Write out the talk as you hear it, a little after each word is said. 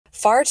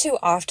Far too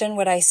often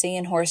what I see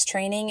in horse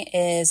training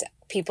is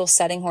people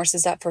setting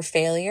horses up for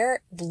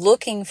failure,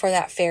 looking for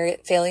that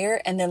failure,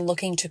 and then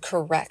looking to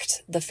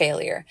correct the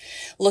failure,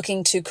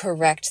 looking to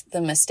correct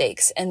the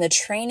mistakes. And the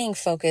training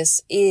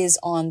focus is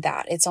on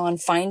that. It's on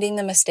finding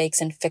the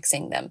mistakes and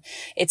fixing them.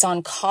 It's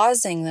on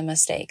causing the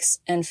mistakes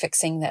and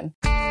fixing them.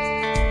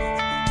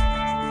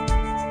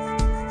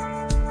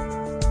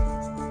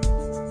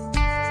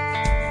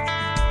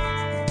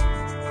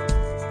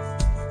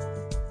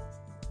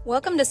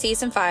 Welcome to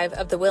Season 5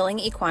 of the Willing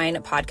Equine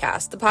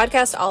podcast, the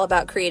podcast all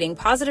about creating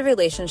positive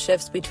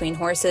relationships between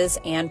horses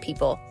and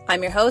people.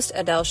 I'm your host,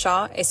 Adele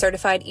Shaw, a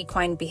certified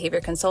equine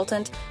behavior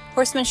consultant,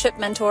 horsemanship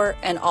mentor,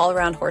 and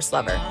all-around horse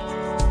lover.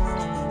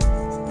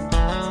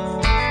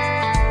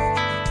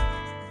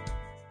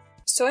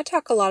 So I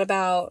talk a lot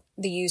about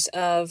the use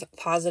of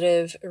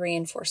positive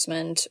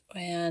reinforcement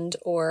and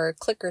or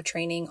clicker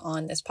training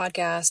on this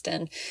podcast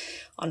and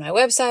on my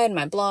website,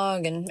 my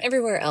blog, and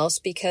everywhere else,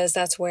 because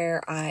that's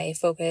where I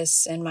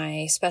focus and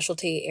my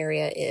specialty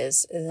area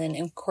is in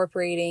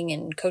incorporating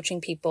and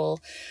coaching people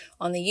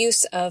on the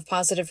use of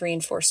positive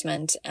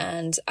reinforcement.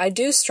 And I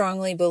do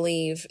strongly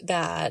believe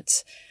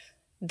that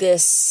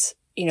this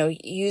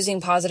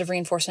using positive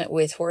reinforcement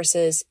with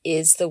horses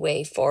is the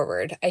way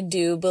forward. I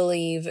do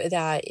believe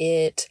that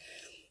it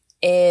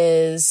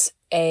is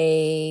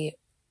a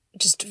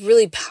just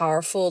really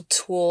powerful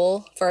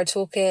tool for our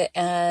toolkit,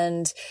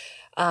 and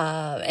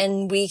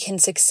we can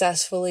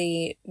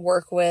successfully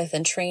work with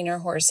and train our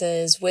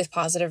horses with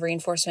positive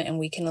reinforcement, and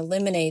we can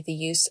eliminate the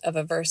use of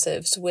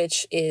aversives,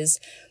 which is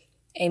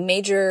a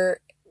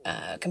major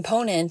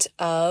component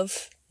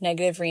of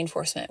negative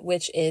reinforcement,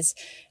 which is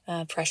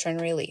pressure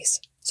and release.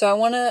 So I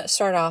want to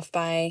start off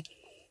by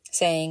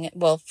saying,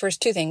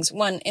 first two things.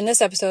 One, in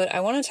this episode, I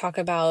want to talk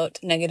about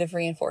negative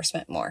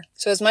reinforcement more.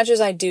 So as much as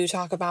I do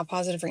talk about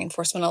positive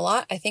reinforcement a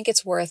lot, I think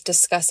it's worth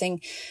discussing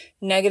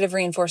negative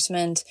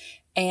reinforcement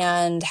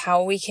and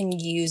how we can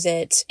use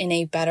it in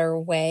a better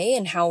way,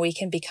 and how we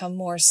can become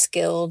more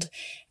skilled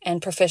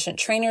and proficient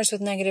trainers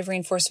with negative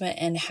reinforcement,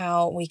 and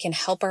how we can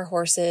help our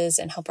horses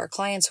and help our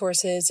clients'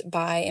 horses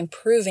by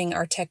improving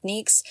our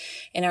techniques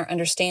and our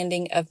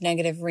understanding of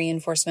negative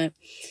reinforcement.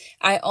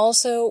 I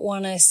also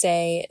want to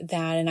say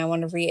that, and I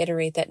want to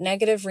reiterate that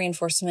negative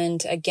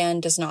reinforcement, again,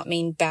 does not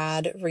mean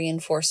bad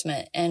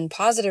reinforcement, and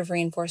positive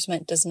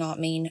reinforcement does not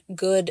mean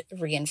good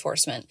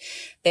reinforcement.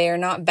 They are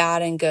not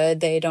bad and good.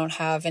 They don't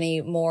have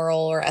any moral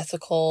or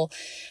ethical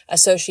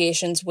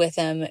associations with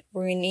them.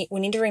 We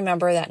need to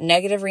remember that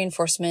negative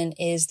reinforcement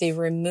is the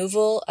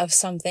removal of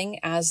something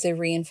as the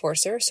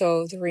reinforcer.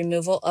 So the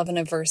removal of an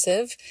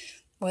aversive,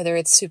 whether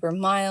it's super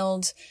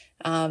mild,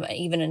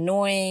 even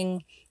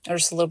annoying, or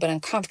just a little bit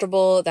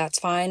uncomfortable, that's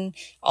fine,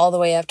 all the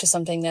way up to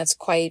something that's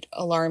quite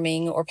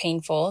alarming or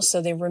painful.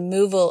 So the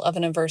removal of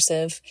an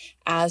aversive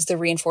as the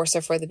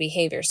reinforcer for the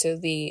behavior. So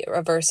the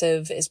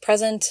aversive is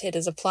present, it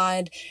is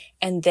applied,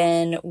 and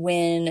then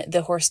when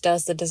the horse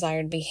does the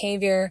desired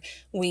behavior,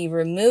 we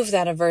remove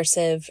that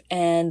aversive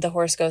and the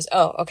horse goes,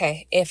 oh,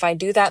 okay, if I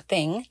do that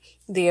thing,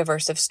 the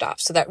aversive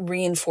stops. So that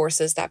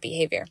reinforces that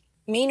behavior.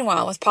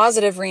 Meanwhile, with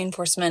positive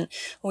reinforcement,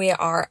 we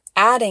are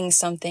adding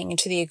something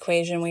to the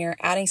equation. We are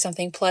adding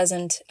something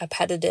pleasant,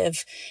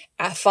 appetitive,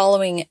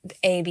 following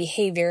a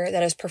behavior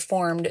that is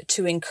performed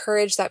to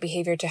encourage that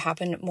behavior to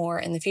happen more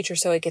in the future.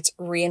 So it gets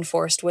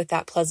reinforced with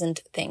that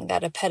pleasant thing,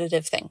 that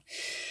appetitive thing.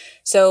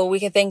 So we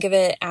can think of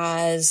it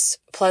as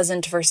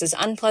pleasant versus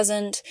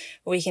unpleasant.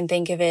 We can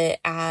think of it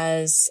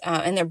as,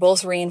 and they're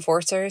both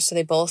reinforcers, so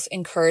they both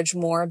encourage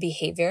more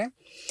behavior.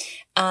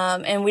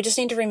 And we just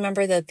need to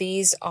remember that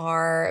these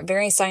are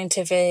very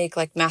scientific,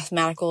 like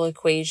mathematical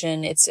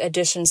equation. It's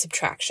addition,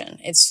 subtraction.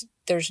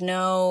 There's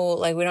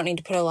no, we don't need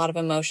to put a lot of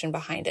emotion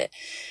behind it.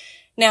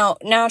 Now,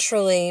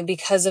 naturally,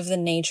 because of the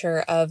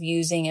nature of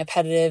using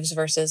appetitives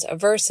versus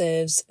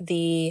aversives,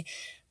 the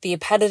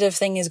appetitive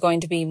thing is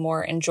going to be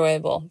more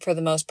enjoyable for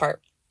the most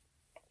part.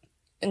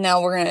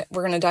 Now we're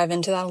going to dive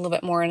into that a little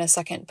bit more in a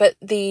second, but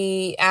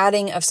the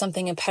adding of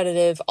something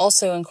appetitive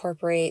also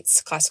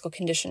incorporates classical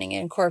conditioning. It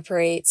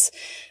incorporates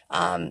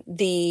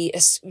the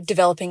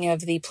developing of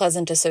the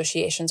pleasant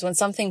associations. When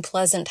something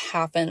pleasant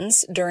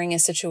happens during a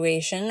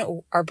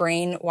situation, our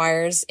brain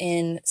wires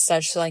in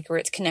such where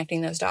it's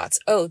connecting those dots.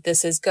 Oh,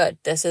 this is good.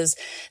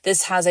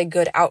 This has a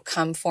good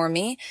outcome for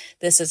me.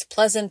 This is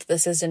pleasant.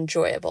 This is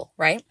enjoyable,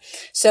 right?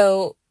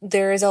 So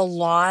there is a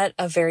lot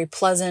of very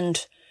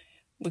pleasant,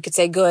 we could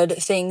say good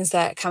things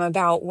that come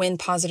about when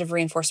positive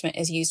reinforcement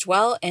is used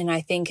well. And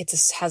I think that's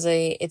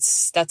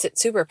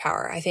its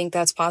superpower. I think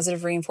that's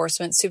positive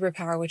reinforcement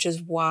superpower, which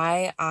is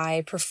why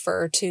I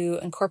prefer to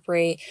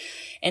incorporate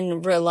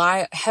and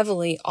rely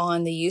heavily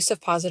on the use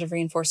of positive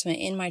reinforcement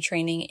in my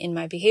training, in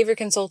my behavior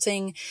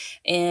consulting,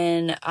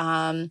 in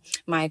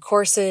my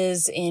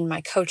courses, in my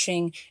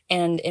coaching,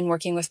 and in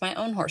working with my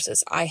own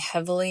horses. I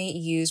heavily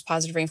use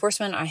positive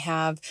reinforcement. I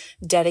have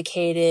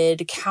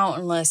dedicated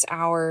countless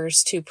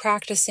hours to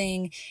practice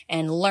practicing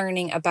and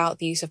learning about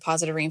the use of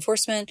positive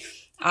reinforcement,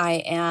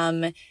 I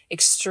am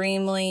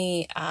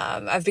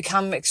I've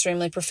become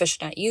extremely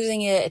proficient at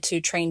using it to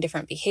train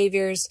different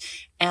behaviors,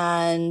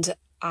 and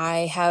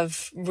I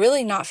have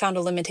really not found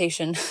a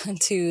limitation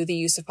to the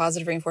use of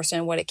positive reinforcement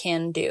and what it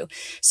can do.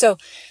 So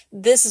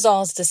this is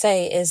all to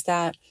say is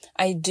that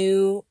I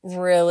do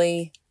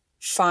really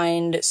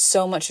find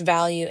so much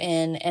value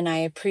in, and I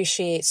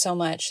appreciate so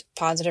much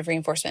positive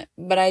reinforcement.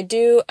 But I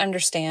do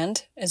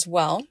understand as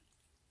well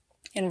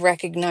and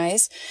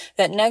recognize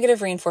that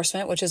negative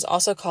reinforcement, which is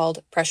also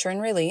called pressure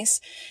and release,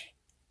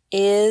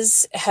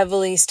 is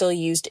heavily still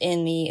used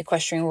in the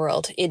equestrian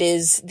world. It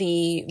is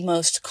the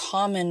most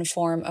common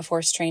form of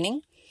horse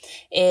training.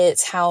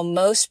 It's how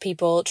most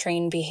people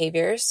train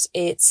behaviors.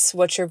 It's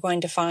what you're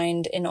going to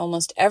find in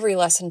almost every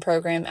lesson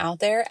program out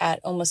there, at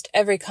almost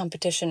every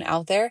competition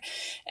out there,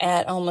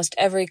 at almost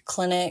every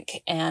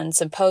clinic and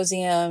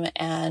symposium,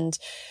 and,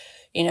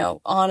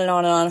 on and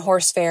on and on.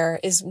 Horse fair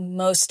is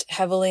most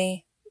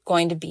heavily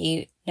going to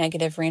be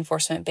negative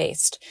reinforcement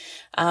based.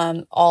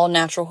 All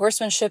natural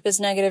horsemanship is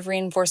negative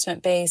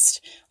reinforcement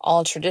based.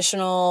 All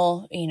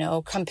traditional,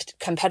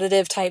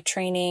 competitive type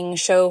training,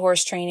 show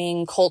horse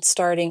training, colt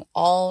starting,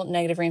 all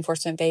negative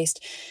reinforcement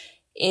based.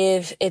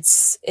 If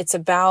it's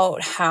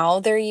about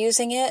how they're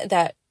using it,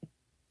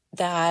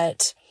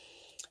 that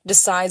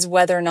decides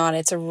whether or not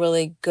it's a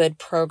really good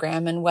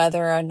program, and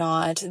whether or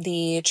not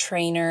the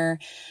trainer,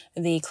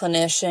 the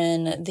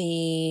clinician,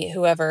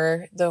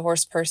 whoever, the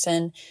horse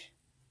person,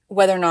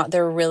 whether or not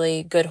they're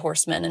really good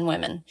horsemen and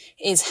women,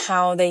 is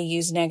how they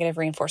use negative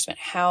reinforcement,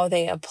 how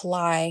they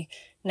apply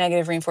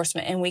negative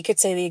reinforcement. And we could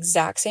say the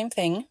exact same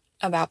thing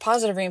about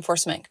positive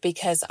reinforcement,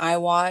 because I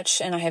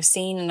watch and I have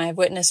seen and I've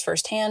witnessed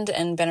firsthand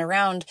and been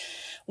around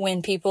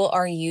when people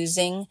are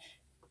using,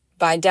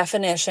 by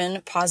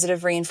definition,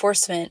 positive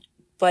reinforcement,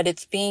 but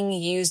it's being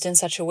used in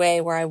such a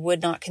way where I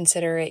would not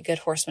consider it good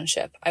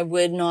horsemanship. I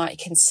would not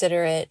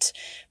consider it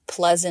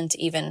pleasant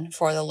even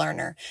for the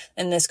learner.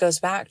 And this goes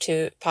back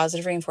to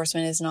positive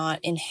reinforcement is not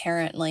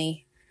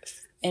inherently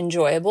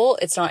enjoyable.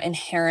 It's not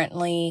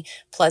inherently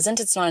pleasant.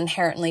 It's not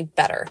inherently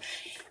better.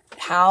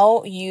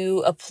 How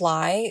you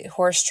apply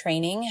horse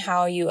training,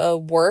 how you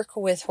work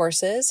with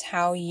horses,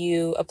 how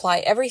you apply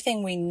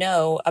everything we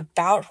know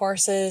about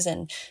horses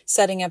and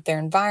setting up their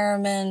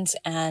environment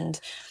and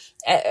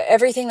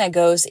everything that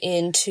goes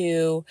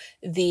into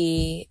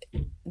the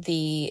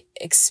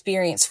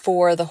experience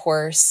for the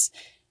horse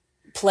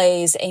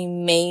plays a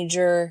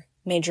major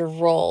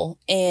role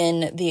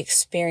in the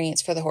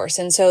experience for the horse.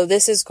 And so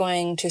this is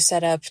going to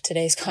set up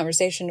today's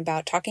conversation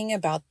about talking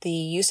about the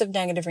use of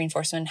negative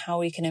reinforcement, how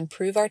we can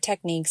improve our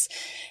techniques.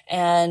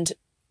 And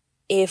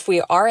if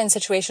we are in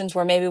situations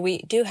where maybe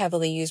we do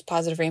heavily use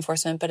positive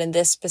reinforcement, but in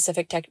this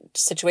specific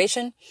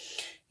situation,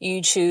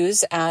 you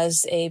choose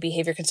as a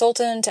behavior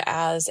consultant,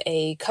 as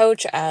a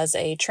coach, as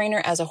a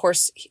trainer, as a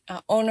horse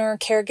owner,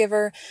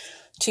 caregiver,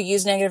 to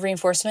use negative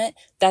reinforcement,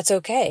 that's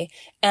okay.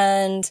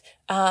 And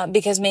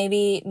because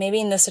maybe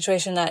in this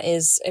situation that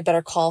is a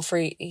better call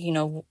for,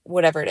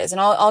 whatever it is. And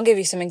I'll give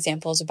you some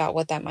examples about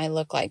what that might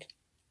look like.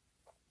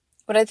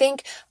 But I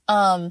think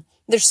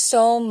there's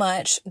so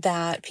much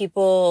that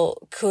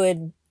people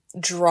could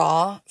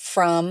draw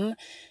from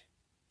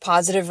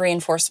positive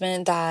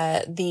reinforcement,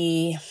 that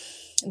the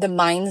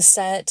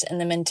mindset and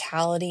the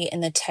mentality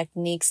and the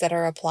techniques that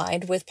are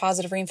applied with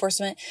positive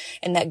reinforcement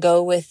and that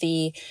go with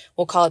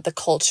we'll call it the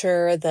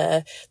culture,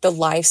 the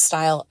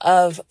lifestyle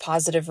of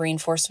positive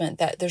reinforcement,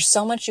 that there's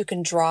so much you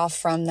can draw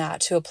from that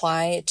to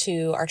apply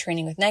to our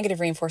training with negative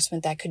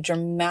reinforcement that could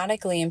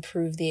dramatically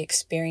improve the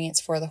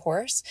experience for the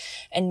horse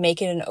and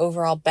make it an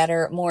overall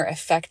better, more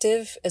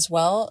effective as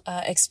well,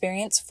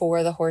 experience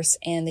for the horse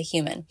and the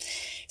human.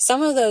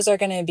 Some of those are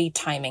going to be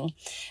timing.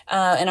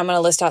 And I'm going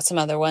to list out some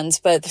other ones,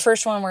 but the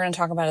first one we're going to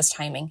talk about is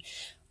timing.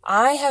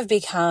 I have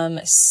become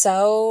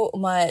so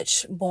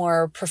much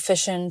more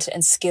proficient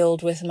and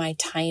skilled with my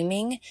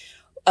timing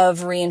of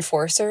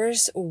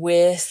reinforcers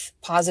with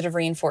positive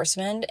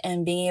reinforcement,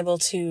 and being able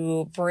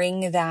to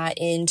bring that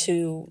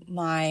into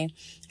my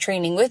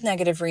training with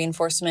negative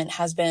reinforcement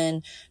has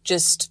been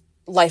just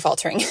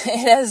life-altering.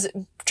 It has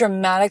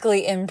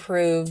dramatically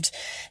improved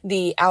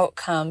the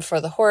outcome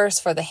for the horse,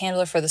 for the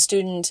handler, for the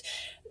student,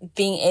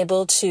 being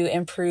able to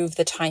improve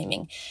the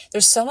timing.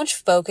 There's so much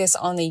focus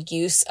on the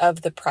use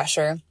of the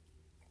pressure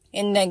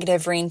in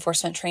negative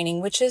reinforcement training,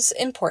 which is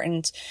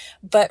important,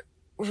 but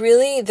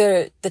really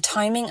the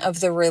timing of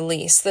the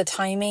release, the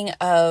timing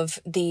of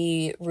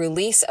the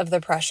release of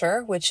the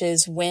pressure, which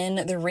is when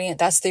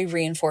that's the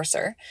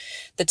reinforcer.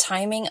 The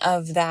timing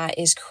of that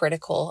is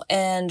critical.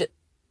 And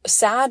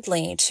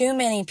sadly, too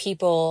many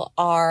people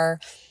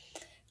are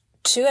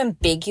too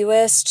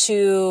ambiguous,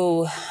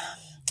 too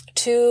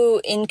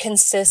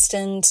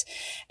inconsistent,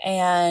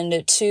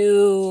 and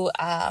too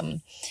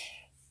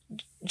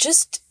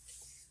just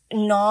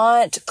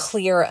not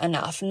clear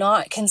enough,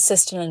 not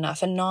consistent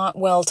enough, and not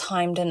well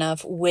timed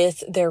enough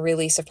with their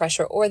release of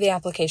pressure or the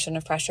application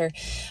of pressure.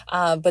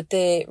 But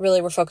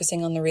we're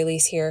focusing on the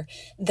release here,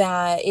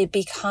 that it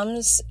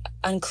becomes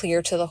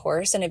unclear to the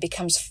horse, and it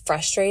becomes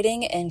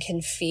frustrating and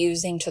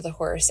confusing to the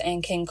horse,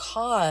 and can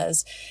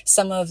cause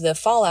some of the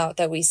fallout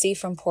that we see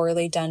from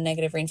poorly done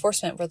negative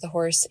reinforcement, where the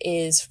horse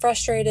is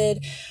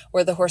frustrated,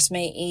 where the horse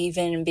may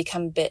even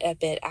become a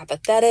bit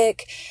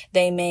apathetic.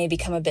 They may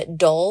become a bit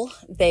dull.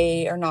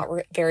 They are not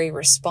very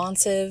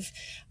responsive.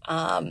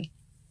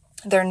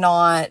 They're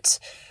not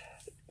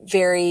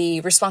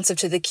very responsive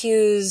to the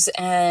cues,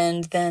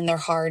 and then they're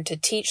hard to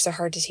teach. They're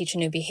hard to teach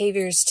new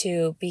behaviors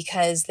to,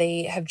 because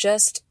they have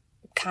just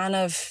kind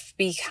of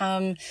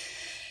become,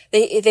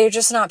 they're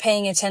just not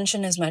paying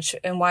attention as much.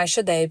 And why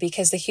should they?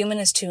 Because the human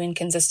is too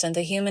inconsistent.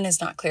 The human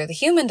is not clear. The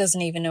human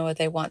doesn't even know what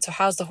they want. So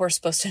how's the horse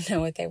supposed to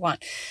know what they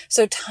want?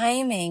 So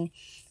timing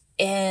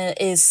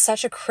is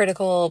such a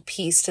critical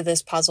piece to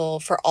this puzzle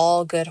for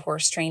all good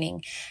horse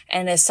training,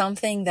 and is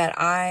something that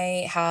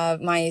I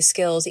have my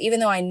skills, even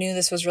though I knew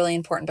this was really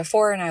important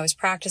before and I was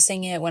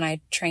practicing it when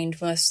I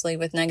trained mostly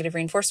with negative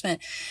reinforcement.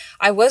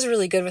 I was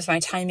really good with my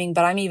timing,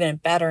 but I'm even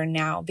better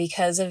now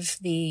because of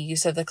the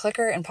use of the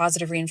clicker and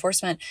positive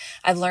reinforcement.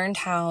 I've learned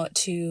how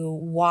to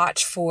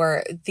watch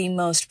for the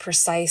most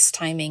precise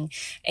timing,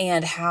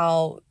 and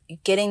how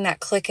getting that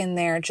click in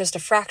there just a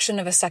fraction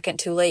of a second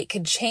too late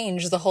could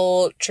change the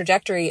whole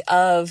trajectory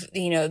of,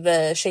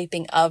 the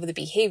shaping of the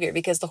behavior,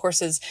 because the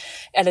horse is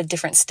at a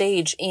different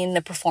stage in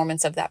the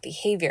performance of that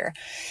behavior.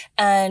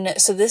 And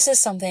so this is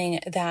something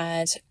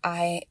that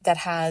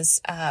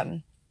has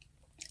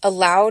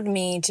allowed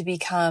me to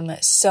become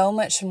so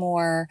much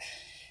more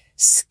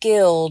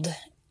skilled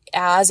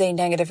as a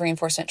negative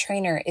reinforcement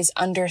trainer, is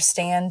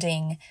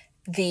understanding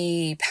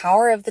the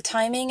power of the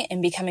timing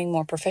and becoming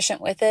more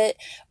proficient with it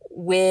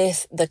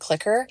with the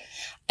clicker.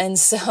 And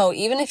so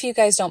even if you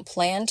guys don't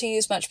plan to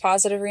use much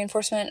positive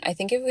reinforcement, I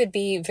think it would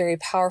be very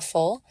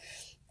powerful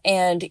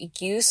and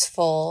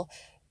useful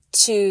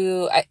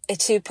to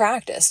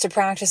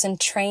practice and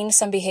train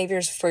some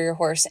behaviors for your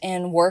horse,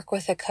 and work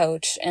with a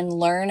coach and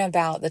learn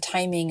about the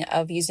timing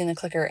of using the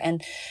clicker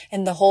and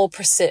the whole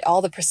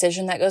all the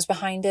precision that goes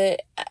behind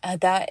it.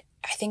 That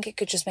I think it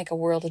could just make a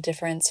world of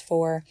difference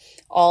for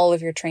all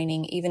of your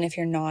training, even if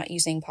you're not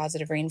using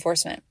positive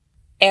reinforcement.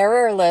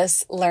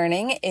 Errorless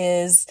learning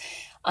is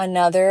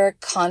another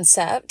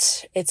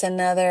concept. It's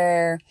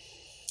another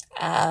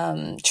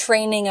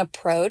training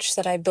approach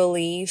that I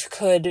believe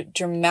could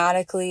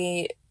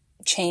dramatically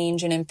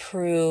change and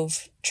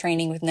improve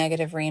training with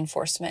negative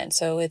reinforcement.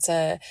 So it's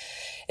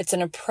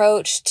an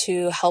approach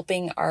to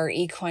helping our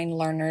equine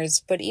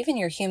learners, but even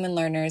your human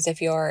learners,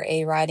 if you're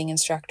a riding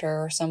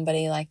instructor or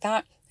somebody like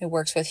that who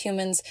works with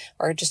humans,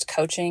 or just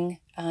coaching,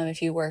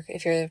 if you're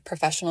a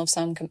professional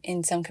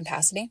in some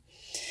capacity.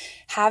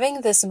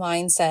 Having this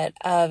mindset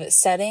of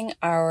setting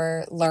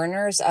our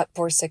learners up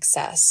for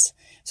success.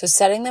 So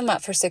setting them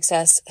up for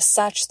success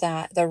such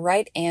that the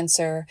right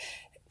answer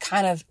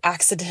kind of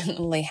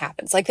accidentally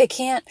happens. Like they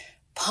can't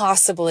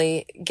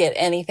possibly get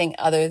anything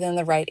other than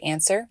the right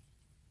answer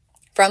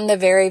from the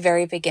very,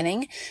 very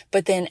beginning,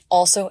 but then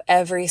also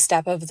every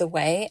step of the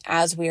way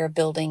as we are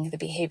building the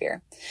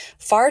behavior.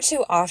 Far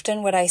too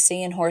often what I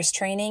see in horse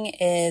training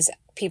is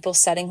people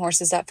setting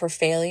horses up for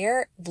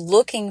failure,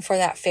 looking for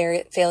that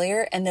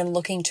failure, and then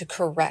looking to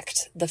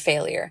correct the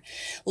failure,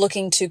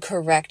 looking to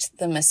correct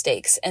the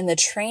mistakes. And the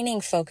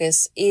training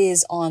focus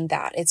is on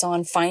that. It's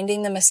on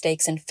finding the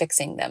mistakes and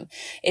fixing them.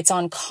 It's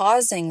on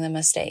causing the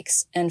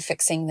mistakes and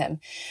fixing them.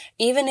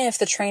 Even if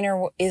the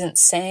trainer isn't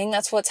saying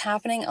that's what's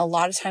happening, a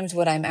lot of times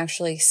what I'm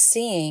actually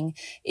seeing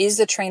is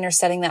the trainer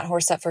setting that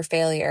horse up for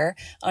failure,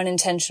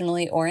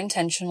 unintentionally or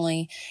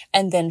intentionally,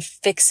 and then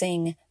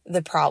fixing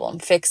the problem,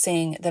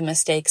 fixing the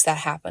mistakes that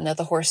happen, that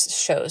the horse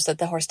shows, that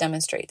the horse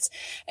demonstrates.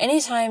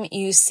 Anytime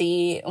you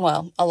see, a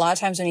lot of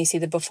times when you see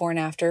the before and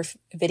after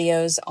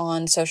videos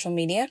on social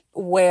media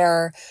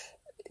where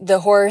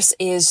the horse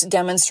is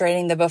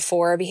demonstrating the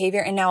before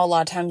behavior, and now a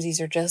lot of times these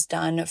are just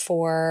done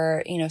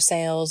for,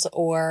 sales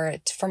or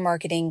for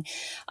marketing,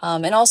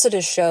 and also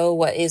to show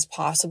what is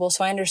possible.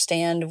 So I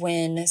understand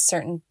when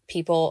certain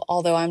people,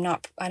 although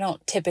I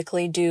don't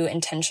typically do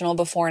intentional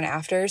before and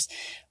afters,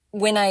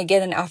 when I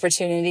get an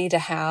opportunity to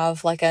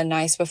have like a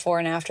nice before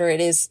and after,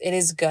 it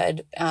is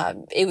good.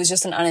 It was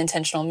just an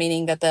unintentional,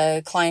 meaning that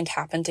the client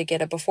happened to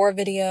get a before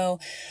video,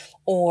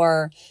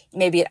 or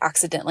maybe it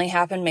accidentally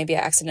happened. Maybe I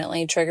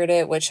accidentally triggered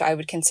it, which I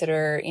would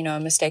consider, a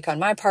mistake on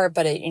my part,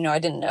 but I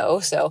didn't know.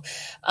 So,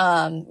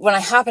 when I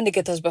happen to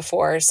get those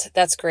befores,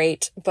 that's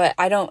great, but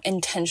I don't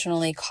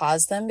intentionally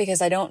cause them, because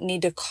I don't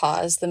need to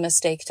cause the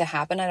mistake to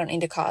happen. I don't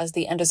need to cause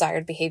the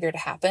undesired behavior to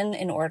happen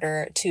in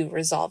order to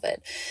resolve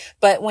it.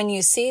 But when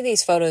you see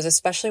these photos,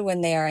 especially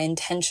when they are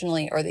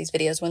intentionally, or these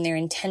videos, when they're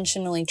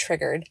intentionally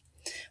triggered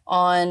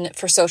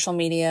for social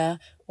media,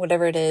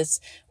 whatever it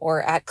is,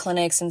 or at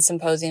clinics and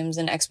symposiums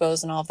and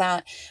expos and all of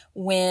that,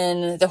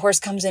 when the horse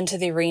comes into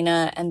the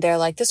arena and they're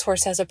like, this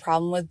horse has a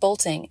problem with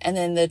bolting, and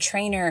then the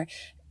trainer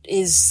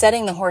is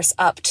setting the horse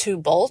up to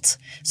bolt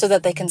so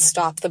that they can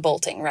stop the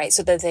bolting, right?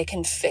 So that they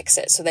can fix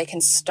it, so they can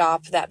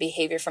stop that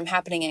behavior from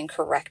happening and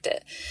correct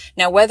it.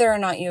 Now, whether or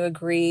not you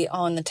agree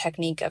on the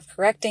technique of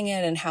correcting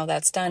it and how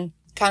that's done,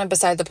 kind of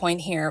beside the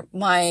point here.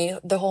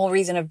 The whole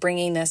reason of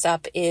bringing this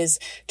up is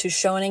to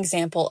show an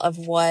example of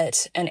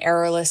what an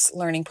errorless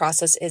learning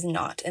process is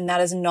not. And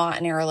that is not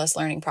an errorless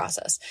learning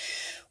process.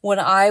 What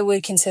I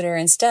would consider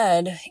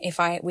instead, if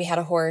we had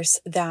a horse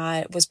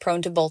that was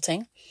prone to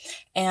bolting,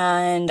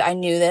 and I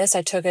knew this,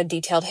 I took a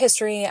detailed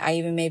history. I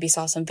even maybe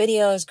saw some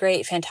videos.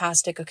 Great,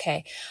 fantastic.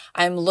 Okay.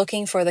 I'm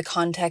looking for the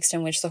context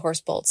in which the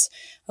horse bolts.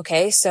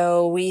 Okay.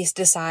 So we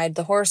decide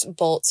the horse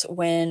bolts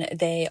when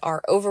they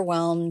are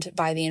overwhelmed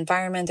by the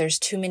environment. There's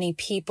too many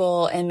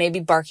people and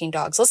maybe barking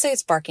dogs. Let's say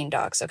it's barking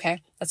dogs.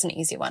 Okay. That's an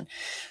easy one.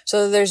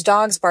 So there's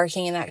dogs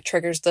barking and that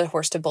triggers the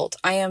horse to bolt.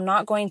 I am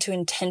not going to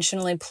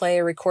intentionally play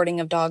a recording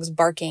of dogs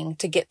barking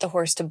to get the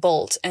horse to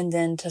bolt and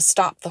then to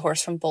stop the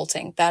horse from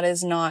bolting. That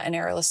is not an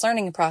errorless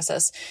learning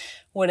process.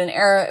 What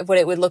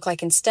it would look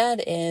like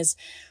instead is,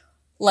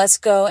 let's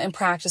go and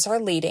practice our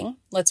leading.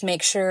 Let's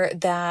make sure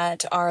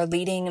that our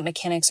leading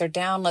mechanics are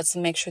down. Let's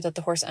make sure that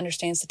the horse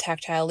understands the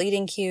tactile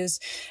leading cues.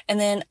 And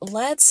then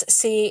let's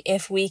see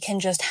if we can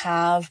just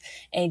have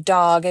a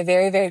dog, a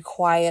very, very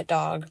quiet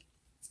dog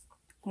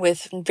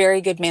with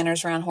very good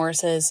manners around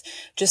horses,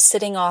 just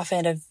sitting off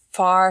at a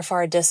far,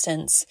 far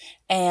distance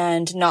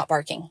and not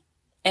barking.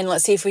 And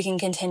let's see if we can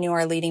continue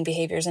our leading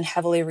behaviors and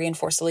heavily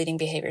reinforce the leading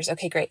behaviors.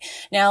 Okay, great.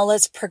 Now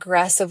let's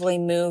progressively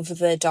move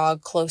the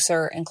dog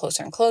closer and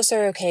closer and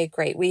closer. Okay,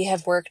 great. We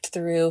have worked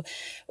through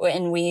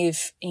and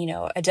we've,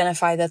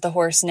 identified that the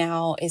horse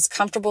now is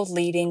comfortable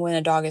leading when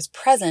a dog is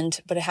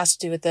present, but it has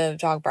to do with the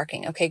dog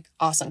barking. Okay,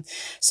 awesome.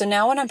 So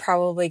now what I'm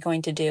probably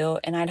going to do,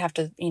 and I'd have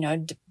to,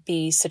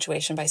 be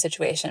situation by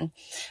situation.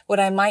 What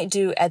I might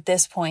do at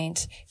this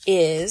point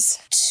is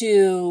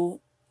to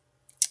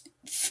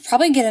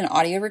probably get an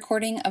audio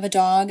recording of a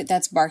dog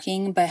that's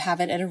barking, but have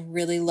it at a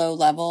really low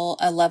level,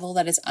 a level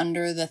that is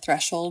under the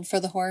threshold for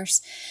the horse.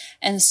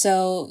 And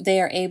so they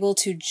are able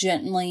to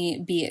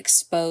gently be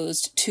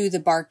exposed to the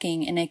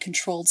barking in a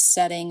controlled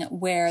setting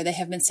where they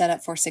have been set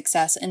up for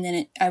success. And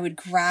then I would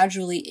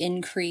gradually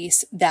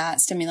increase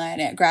that stimuli.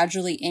 I'd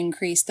gradually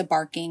increase the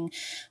barking,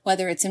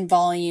 whether it's in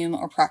volume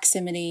or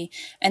proximity.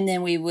 And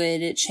then we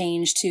would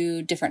change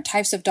to different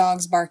types of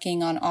dogs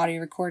barking on audio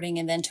recording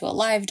and then to a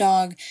live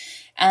dog.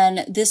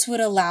 And this would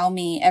allow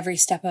me every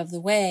step of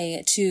the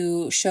way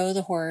to show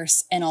the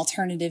horse an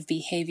alternative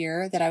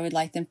behavior that I would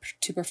like them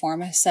to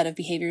perform, a set of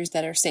behaviors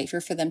that are safer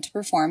for them to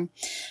perform.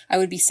 I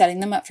would be setting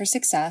them up for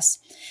success.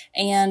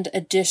 And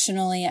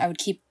additionally, I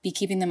would be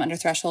keeping them under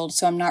threshold.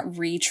 So I'm not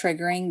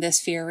re-triggering this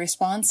fear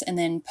response and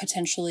then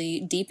potentially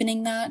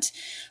deepening that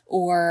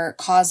or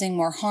causing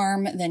more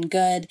harm than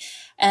good.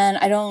 And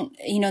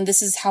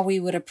this is how we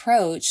would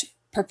approach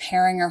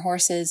preparing our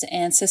horses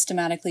and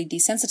systematically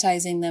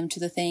desensitizing them to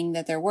the thing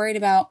that they're worried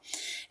about.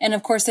 And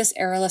of course, this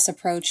errorless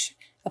approach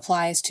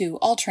applies to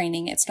all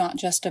training. It's not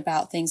just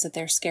about things that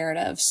they're scared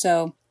of.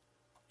 So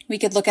we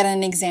could look at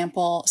an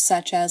example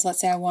such as,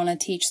 let's say I want to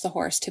teach the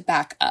horse to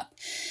back up.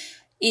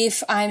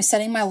 If I'm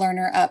setting my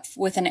learner up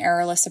with an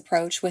errorless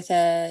approach, with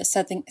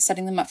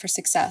setting them up for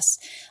success,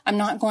 I'm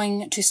not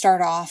going to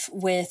start off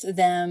with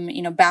them,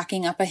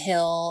 backing up a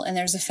hill and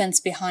there's a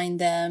fence behind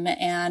them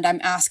and I'm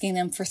asking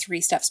them for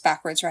 3 steps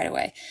backwards right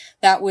away.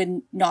 That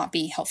would not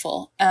be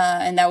helpful.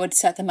 And that would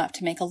set them up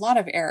to make a lot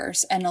of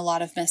errors and a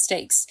lot of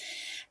mistakes.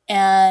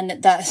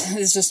 And that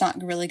is just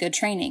not really good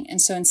training. And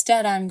so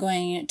instead, I'm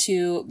going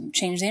to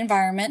change the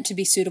environment to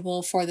be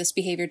suitable for this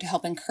behavior, to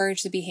help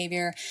encourage the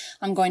behavior.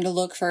 I'm going to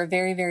look for a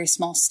very, very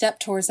small step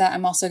towards that.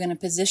 I'm also going to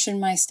position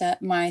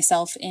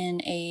myself in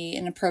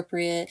an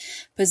appropriate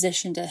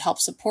position to help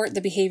support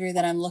the behavior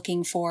that I'm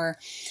looking for.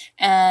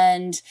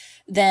 And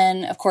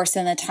then, of course,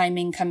 the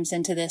timing comes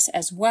into this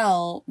as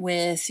well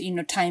with,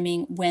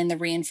 timing when the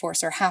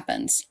reinforcer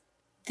happens.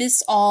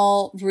 This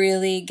all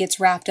really gets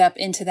wrapped up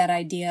into that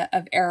idea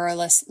of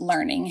errorless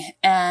learning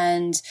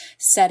and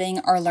setting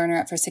our learner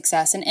up for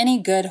success. And any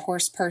good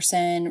horse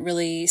person,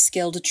 really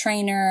skilled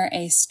trainer,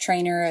 a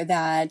trainer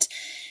that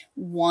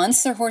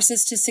wants their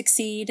horses to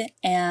succeed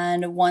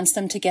and wants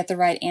them to get the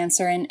right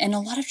answer. And a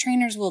lot of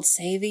trainers will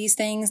say these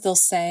things. They'll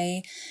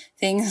say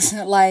things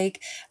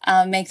like,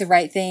 make the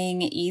right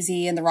thing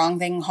easy and the wrong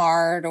thing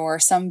hard, or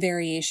some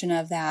variation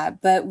of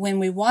that. But when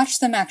we watch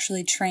them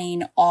actually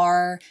train,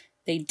 are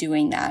they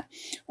doing that?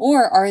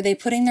 Or are they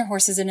putting their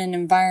horses in an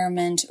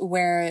environment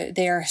where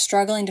they are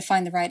struggling to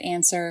find the right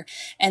answer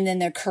and then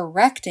they're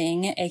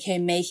correcting, aka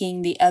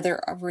making the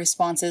other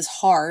responses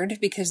hard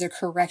because they're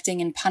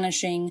correcting and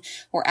punishing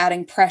or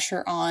adding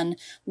pressure on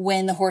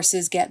when the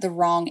horses get the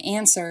wrong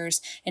answers,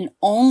 and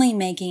only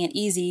making it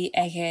easy,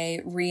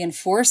 aka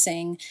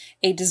reinforcing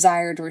a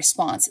desired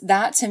response?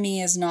 That to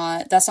me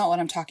that's not what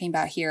I'm talking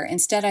about here.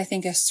 Instead, I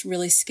think a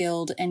really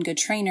skilled and good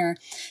trainer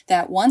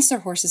that wants their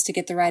horses to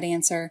get the right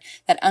answer,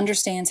 that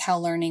understands how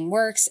learning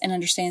works and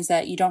understands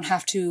that you don't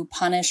have to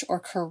punish or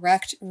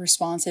correct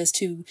responses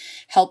to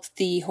help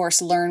the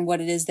horse learn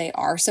what it is they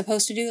are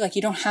supposed to do. Like,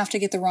 you don't have to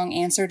get the wrong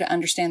answer to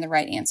understand the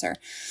right answer.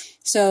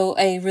 So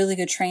a really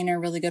good trainer,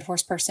 really good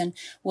horse person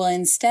will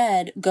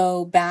instead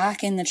go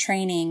back in the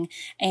training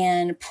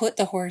and put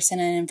the horse in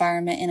an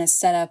environment, in a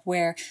setup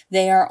where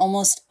they are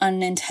almost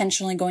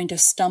unintentionally going to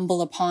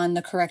stumble upon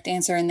the correct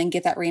answer and then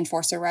get that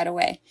reinforcer right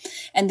away.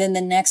 And then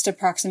the next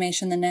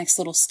approximation, the next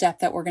little step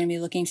that we're going to be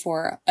looking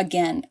for,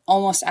 again,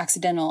 almost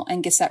accidental,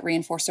 and gets that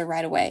reinforcer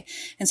right away.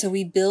 And so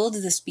we build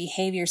this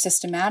behavior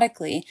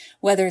systematically,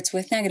 whether it's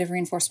with negative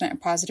reinforcement or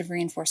positive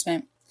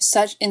reinforcement,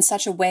 in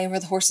such a way where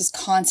the horse is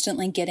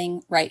constantly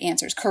getting right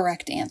answers,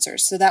 correct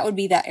answers. So that would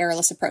be that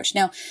errorless approach.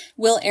 Now,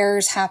 will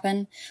errors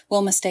happen?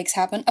 Will mistakes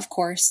happen? Of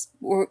course.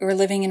 We're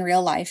living in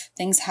real life.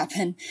 Things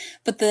happen.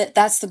 But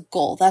that's the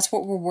goal. That's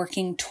what we're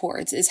working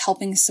towards, is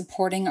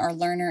supporting our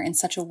learner in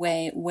such a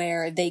way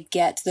where they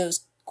get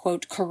those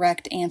quote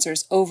correct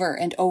answers over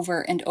and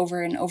over and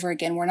over and over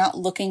again. We're not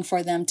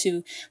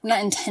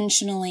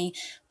intentionally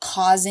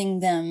causing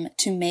them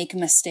to make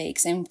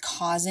mistakes and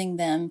causing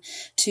them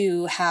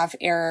to have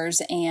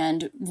errors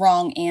and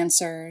wrong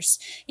answers,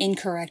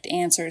 incorrect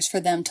answers for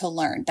them to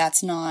learn.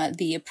 That's not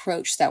the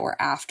approach that we're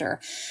after.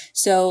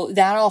 So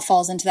that all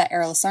falls into that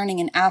errorless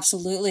learning. And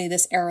absolutely,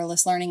 this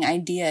errorless learning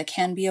idea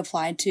can be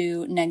applied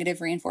to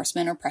negative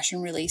reinforcement or pressure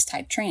release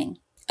type training.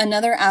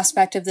 Another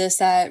aspect of this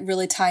that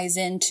really ties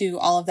into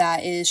all of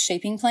that is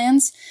shaping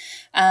plans.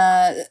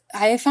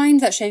 I find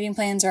that shaping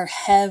plans are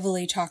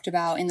heavily talked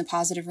about in the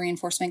positive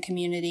reinforcement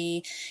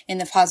community, in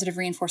the positive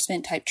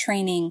reinforcement type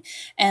training.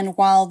 And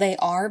while they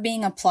are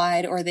being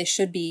applied, or they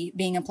should be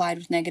being applied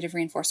with negative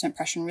reinforcement,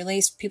 pressure and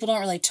release, people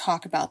don't really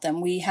talk about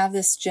them. We have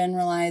this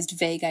generalized,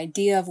 vague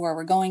idea of where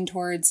we're going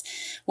towards,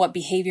 what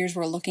behaviors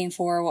we're looking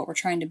for, what we're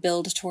trying to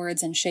build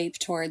towards and shape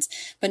towards,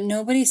 but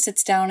nobody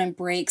sits down and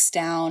breaks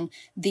down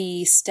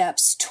the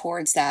steps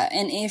towards that.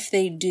 And if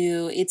they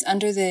do, it's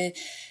under the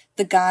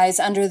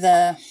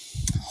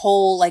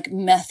whole like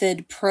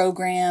method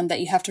program that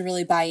you have to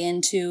really buy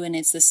into, and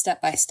it's the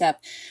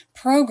step-by-step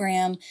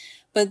program.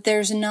 But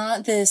there's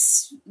not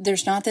this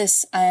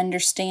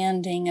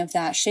understanding of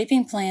that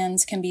shaping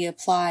plans can be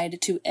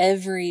applied to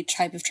every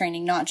type of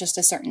training, not just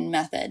a certain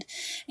method.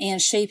 And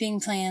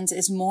shaping plans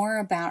is more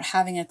about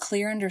having a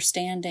clear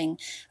understanding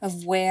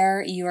of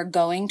where you are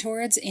going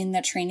towards in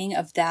the training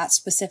of that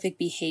specific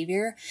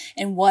behavior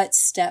and what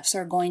steps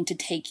are going to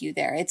take you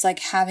there. It's like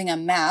having a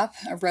map,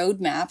 a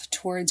road map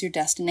towards your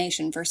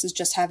destination versus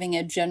just having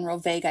a general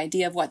vague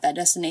idea of what that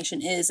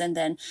destination is and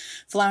then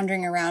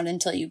floundering around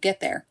until you get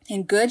there.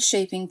 And good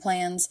shaping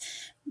plans,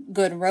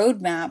 good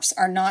roadmaps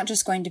are not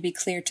just going to be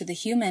clear to the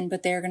human,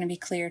 but they're going to be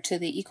clear to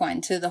the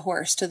equine, to the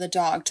horse, to the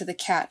dog, to the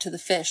cat, to the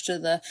fish, to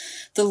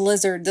the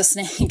lizard, the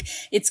snake.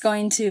 It's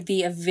going to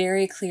be a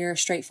very clear,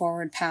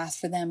 straightforward path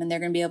for them, and they're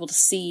going to be able to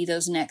see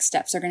those next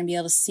steps. They're going to be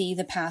able to see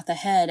the path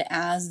ahead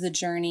as the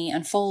journey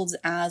unfolds,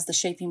 as the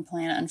shaping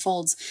plan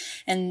unfolds,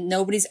 and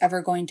nobody's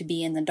ever going to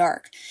be in the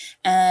dark.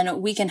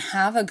 And we can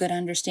have a good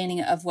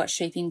understanding of what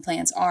shaping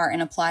plans are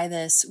and apply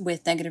this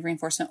with negative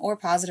reinforcement or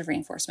positive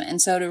reinforcement.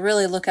 And so to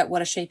really look at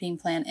what a shaping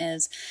plan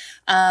is.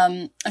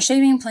 A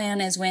shaping plan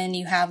is when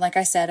you have, like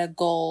I said, a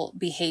goal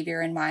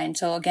behavior in mind.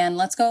 So again,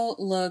 let's go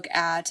look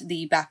at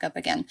the backup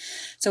again.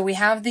 So we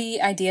have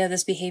the idea of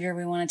this behavior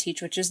we want to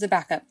teach, which is the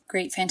backup.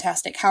 Great,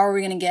 fantastic. How are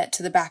we going to get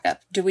to the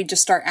backup? Do we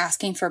just start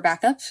asking for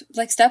backup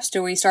like steps?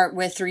 Do we start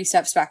with 3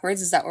 steps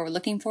backwards? Is that what we're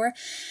looking for?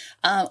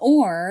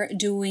 Or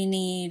do we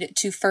need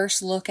to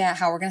first look at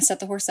how we're going to set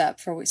the horse up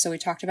so we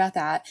talked about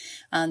that,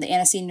 the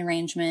antecedent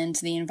arrangement,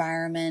 the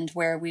environment,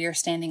 where we are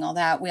standing, all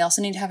that. We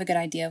also need to have a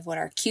good idea of what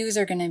our cues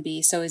are going to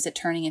be. So is it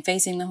turning and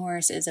facing the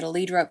horse? Is it a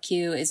lead rope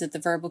cue? Is it the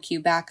verbal cue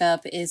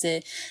backup? Is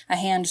it a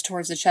hand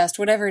towards the chest?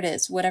 Whatever it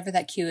is, whatever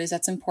that cue is,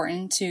 that's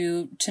important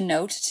to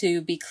note,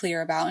 to be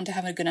clear about, and to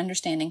have a good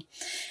understanding.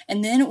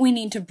 And then we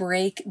need to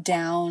break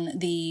down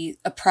the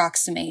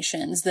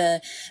approximations,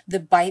 the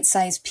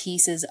bite-sized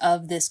pieces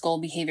of this goal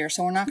behavior.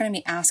 So we're not going to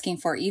be asking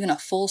for even a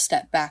full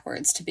step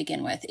backwards to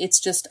begin with. It's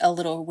just a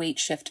little weight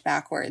shift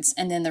backwards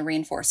and then the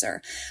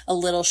reinforcer, a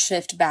little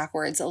shift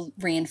backwards, a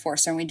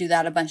reinforcer. And we do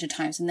that a bunch of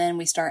times. And then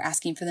we start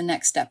asking for the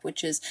next step,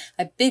 which is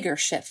a bigger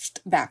shift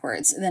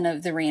backwards than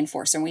the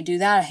reinforcer. And we do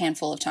that a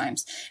handful of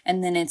times.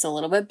 And then it's a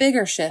little bit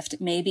bigger shift,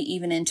 maybe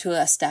even into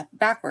a step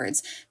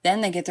backwards.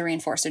 Then they get the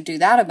reinforcer, do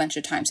that a bunch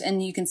of times.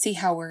 And you can see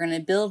how we're going to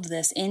build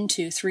this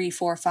into 3,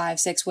 4, 5,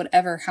 6,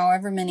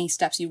 however many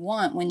steps you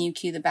want when you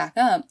cue the back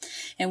up.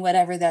 And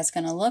whatever that's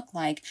going to look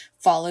like,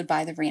 followed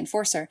by the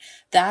reinforcer.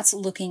 That's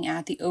looking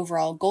at the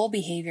overall goal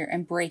behavior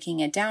and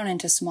breaking it down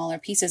into smaller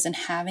pieces and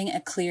having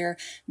a clear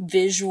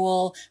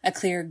visual, a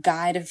clear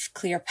guide, of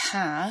clear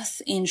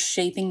path in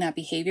shaping that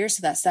behavior.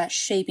 So that's that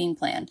shaping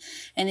plan.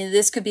 And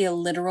this could be a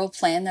literal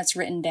plan that's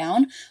written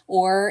down,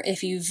 or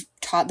if you've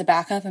taught the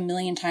backup a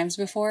million times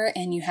before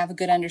and you have a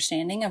good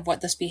understanding of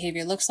what this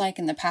behavior looks like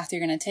and the path you're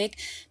going to take,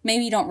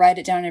 maybe you don't write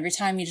it down every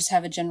time, you just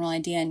have a general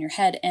idea in your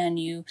head and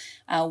you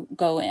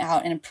go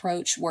out and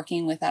approach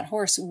working with that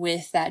horse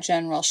with that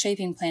general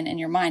shaping plan in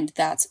your mind.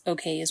 That's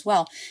okay as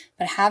well.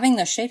 But having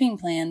those shaping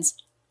plans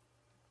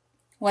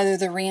whether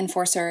the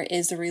reinforcer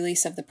is the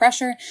release of the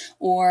pressure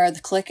or the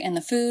click and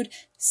the food,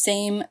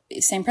 same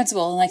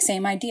principle, like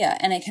same idea,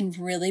 and it can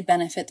really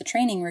benefit the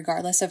training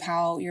regardless of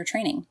how you're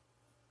training.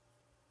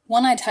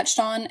 One I touched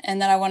on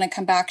and that I want to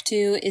come back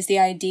to is the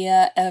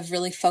idea of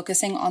really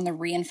focusing on the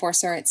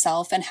reinforcer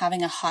itself and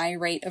having a high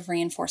rate of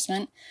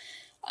reinforcement.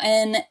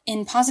 And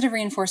in positive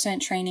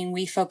reinforcement training,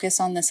 we focus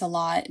on this a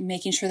lot,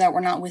 making sure that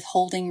we're not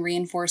withholding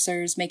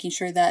reinforcers, making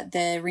sure that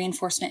the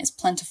reinforcement is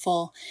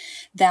plentiful,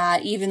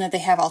 that even that they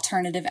have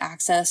alternative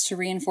access to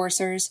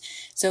reinforcers.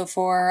 So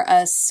for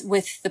us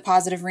with the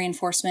positive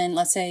reinforcement,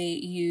 let's say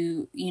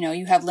you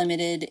have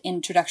limited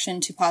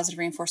introduction to positive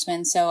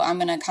reinforcement. So I'm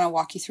going to kind of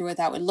walk you through what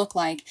that would look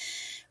like,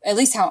 at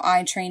least how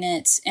I train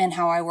it and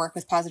how I work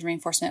with positive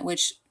reinforcement,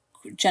 which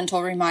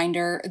gentle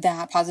reminder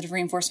that positive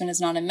reinforcement is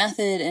not a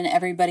method, and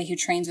everybody who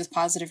trains with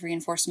positive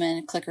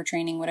reinforcement, clicker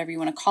training, whatever you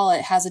want to call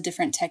it, has a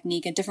different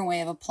technique, a different way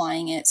of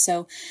applying it.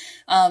 So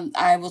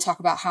I will talk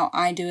about how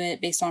I do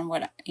it based on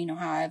what,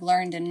 how I've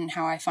learned and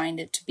how I find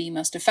it to be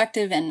most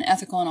effective and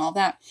ethical and all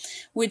that,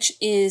 which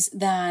is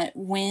that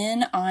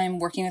when I'm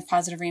working with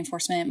positive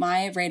reinforcement,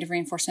 my rate of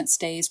reinforcement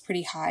stays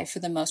pretty high for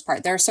the most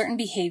part. There are certain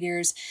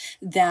behaviors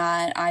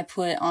that I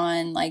put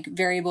on like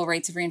variable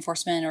rates of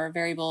reinforcement or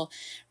variable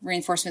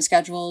reinforcement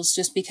schedules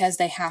just because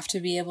they have to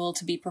be able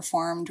to be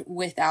performed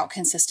without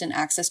consistent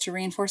access to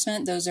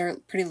reinforcement. Those are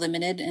pretty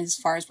limited as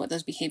far as what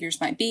those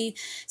behaviors might be.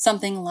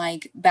 Something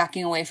like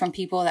backing away from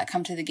people that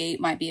come to the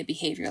gate might be a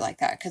behavior like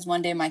that, because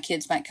one day my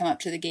kids might come up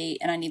to the gate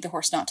and I need the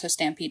horse not to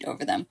stampede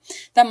over them.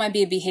 That might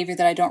be a behavior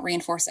that I don't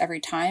reinforce every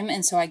time,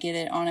 and so I get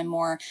it on a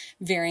more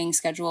varying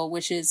schedule,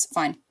 which is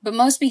fine. But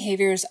most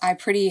behaviors I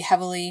pretty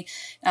heavily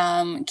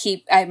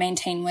I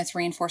maintain with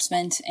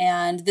reinforcement,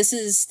 and this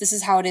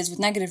is how it is with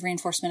negative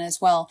reinforcement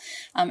as well.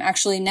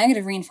 Actually,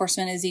 negative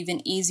reinforcement is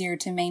even easier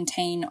to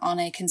maintain on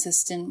a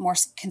more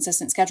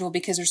consistent schedule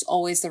because there's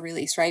always the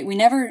release, right? We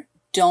never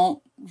don't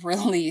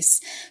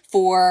release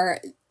for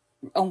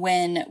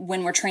when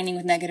we're training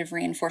with negative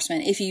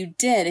reinforcement. If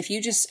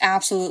you just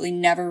absolutely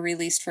never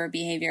released for a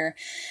behavior,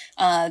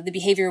 the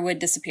behavior would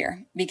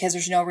disappear because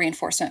there's no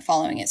reinforcement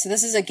following it. So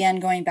this is again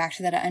going back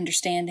to that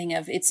understanding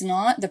of it's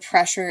not the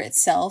pressure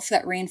itself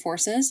that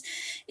reinforces,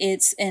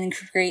 and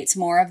creates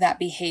more of that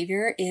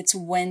behavior. It's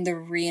when the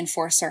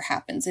reinforcer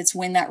happens. It's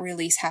when that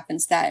release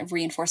happens that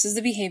reinforces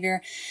the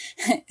behavior.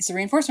 It's a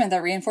reinforcement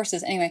that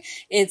reinforces. Anyway,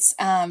 it's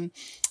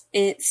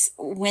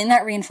when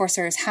that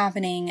reinforcer is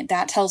happening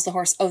that tells the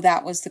horse, oh,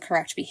 that was the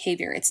correct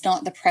behavior. It's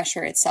not the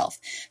pressure itself.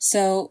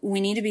 So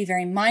we need to be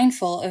very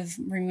mindful of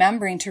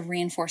remembering to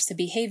reinforce the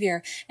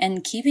behavior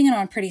and keeping it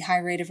on a pretty high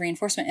rate of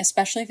reinforcement,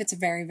 especially if it's a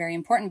very, very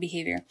important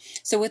behavior.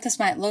 So what this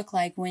might look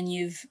like when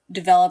you've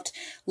developed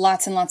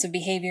lots and lots of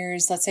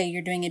behaviors, let's say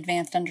you're doing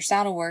advanced under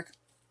saddle work,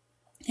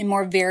 a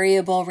more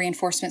variable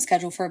reinforcement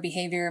schedule for a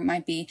behavior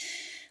might be,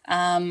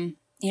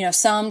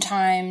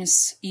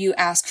 sometimes you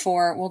ask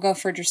for, we'll go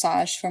for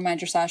dressage, for my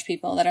dressage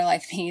people that are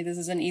like me. This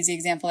is an easy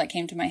example that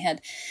came to my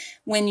head.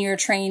 When you're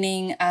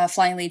training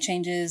flying lead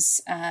changes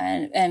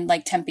and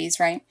like tempies,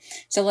 right?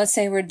 So let's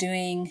say we're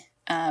doing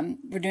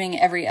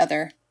every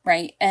other,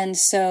 right? And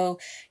so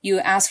you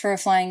ask for a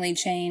flying lead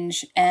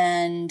change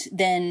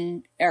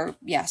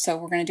so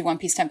we're going to do one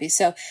piece tempies.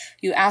 So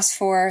you ask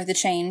for the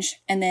change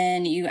and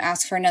then you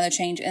ask for another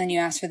change and then you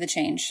ask for the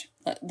change.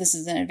 This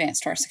is an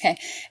advanced horse, okay?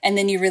 And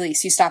then you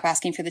release, you stop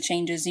asking for the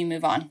changes, you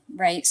move on,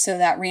 right? So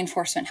that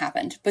reinforcement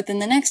happened. But then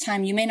the next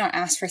time, you may not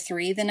ask for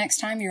 3. The next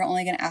time, you're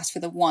only going to ask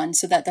for the 1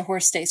 so that the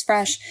horse stays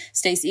fresh,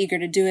 stays eager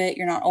to do it.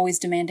 You're not always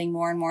demanding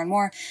more and more and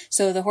more.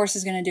 So the horse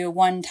is going to do a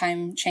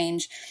 1-time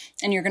change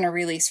and you're going to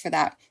release for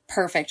that.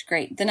 Perfect.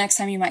 Great. The next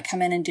time you might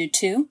come in and do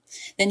 2,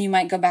 then you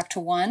might go back to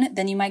 1,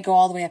 then you might go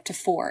all the way up to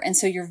 4. And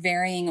so you're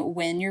varying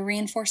when you're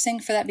reinforcing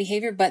for that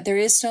behavior, but there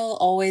is still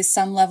always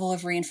some level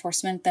of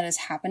reinforcement that is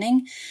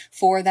happening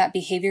for that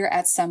behavior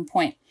at some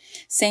point.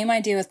 Same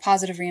idea with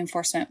positive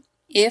reinforcement.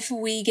 If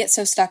we get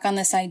so stuck on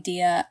this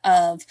idea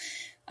of,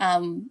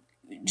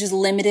 just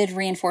limited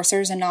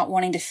reinforcers and not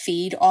wanting to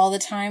feed all the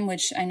time,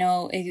 which I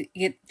know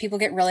people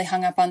get really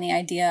hung up on the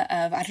idea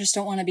of, I just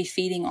don't want to be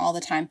feeding all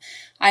the time.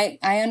 I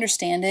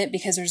understand it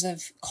because there's a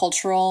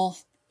cultural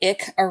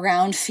ick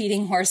around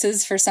feeding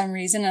horses for some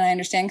reason. And I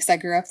understand because I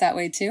grew up that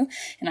way too.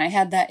 And I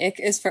had that ick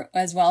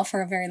as well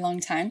for a very long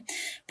time.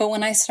 But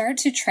when I start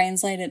to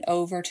translate it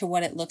over to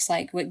what it looks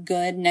like, what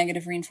good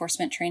negative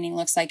reinforcement training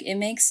looks like, it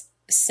makes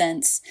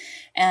sense.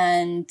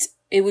 And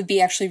it would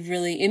be actually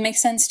it makes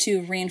sense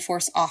to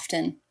reinforce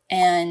often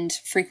and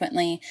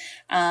frequently,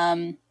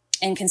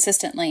 and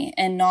consistently,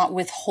 and not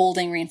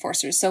withholding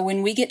reinforcers. So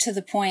when we get to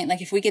the point,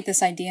 like if we get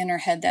this idea in our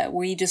head that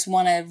we just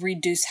want to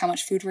reduce how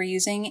much food we're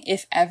using,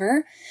 if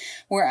ever,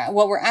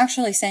 what we're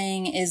actually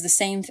saying is the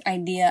same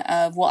idea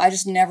of, well, I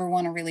just never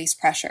want to release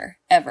pressure,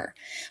 ever.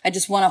 I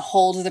just want to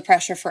hold the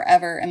pressure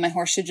forever, and my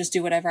horse should just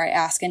do whatever I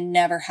ask and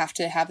never have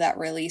to have that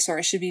release, or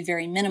it should be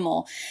very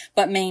minimal,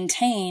 but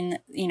maintain,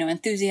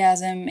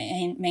 enthusiasm,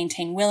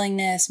 maintain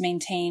willingness,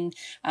 maintain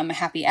a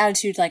happy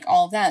attitude, like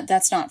all of that.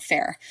 That's not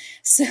fair.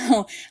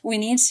 So we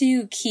need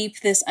to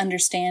keep this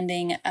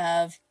understanding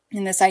of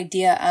And this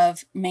idea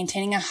of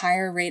maintaining a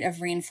higher rate of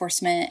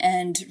reinforcement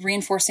and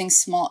reinforcing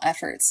small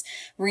efforts,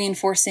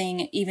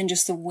 reinforcing even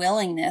just the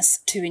willingness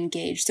to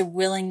engage, the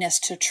willingness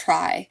to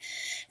try.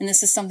 And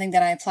this is something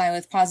that I apply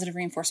with positive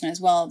reinforcement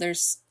as well.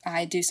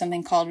 I do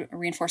something called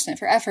reinforcement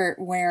for effort,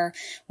 where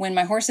when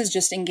my horse is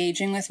just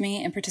engaging with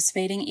me and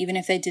participating, even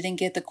if they didn't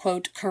get the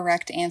quote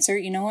correct answer,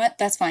 you know what?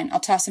 That's fine.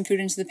 I'll toss some food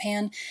into the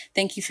pan.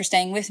 Thank you for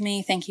staying with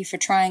me. Thank you for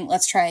trying.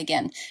 Let's try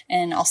again.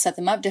 And I'll set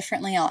them up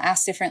differently. I'll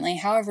ask differently,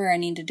 however I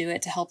need to do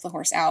it to help the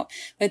horse out.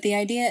 But the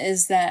idea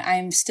is that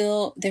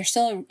they're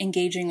still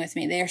engaging with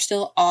me. They are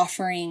still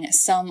offering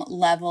some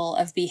level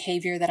of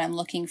behavior that I'm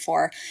looking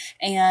for.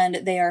 And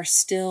they are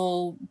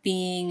still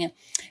being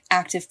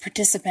active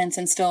participants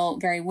and still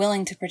very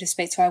willing to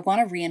participate. So I want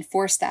to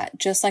reinforce that,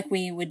 just like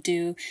we would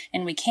do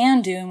and we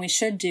can do and we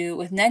should do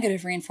with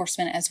negative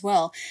reinforcement as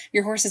well.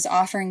 Your horse is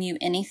offering you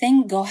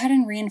anything, go ahead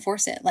and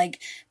reinforce it.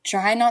 Like,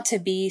 try not to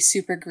be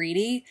super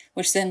greedy,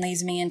 which then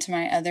leads me into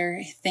my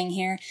other thing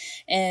here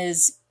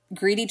is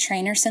greedy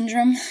trainer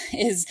syndrome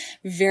is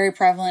very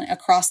prevalent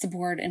across the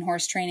board in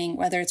horse training,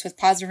 whether it's with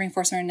positive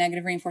reinforcement or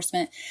negative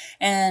reinforcement.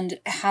 And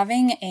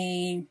having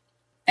a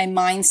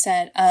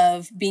mindset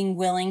of being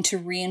willing to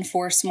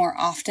reinforce more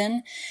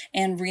often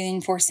and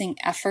reinforcing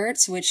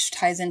efforts, which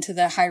ties into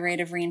the high rate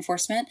of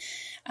reinforcement,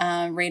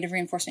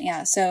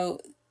 Yeah. So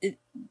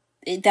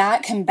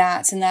that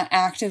combats and that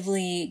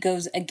actively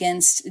goes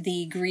against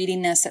the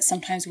greediness that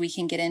sometimes we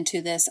can get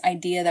into, this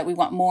idea that we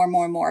want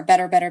more,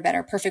 better,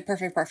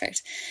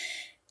 perfect.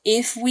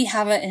 If we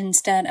have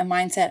instead a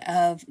mindset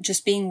of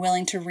just being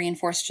willing to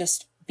reinforce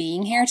just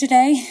being here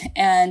today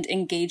and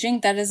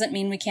engaging, that doesn't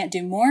mean we can't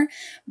do more,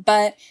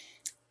 but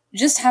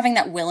just having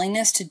that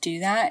willingness to do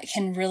that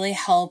can really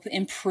help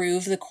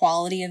improve the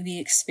quality of the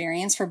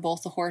experience for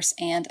both the horse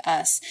and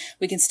us.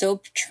 We can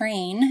still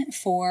train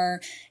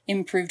for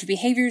improved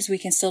behaviors. We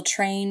can still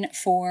train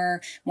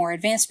for more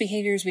advanced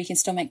behaviors. We can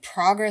still make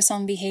progress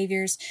on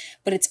behaviors,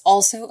 but it's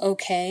also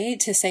okay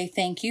to say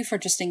thank you for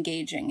just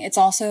engaging. It's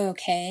also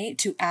okay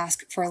to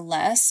ask for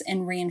less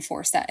and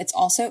reinforce that. It's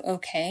also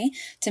okay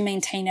to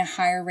maintain a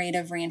higher rate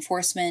of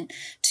reinforcement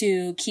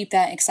to keep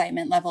that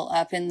excitement level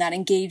up and that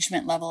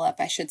engagement level up,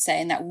 I should say,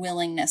 and that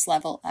willingness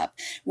level up,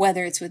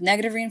 whether it's with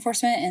negative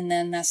reinforcement and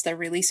then that's the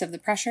release of the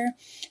pressure.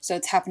 So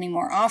it's happening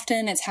more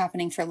often, it's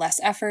happening for less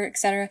effort,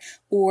 etc.,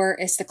 or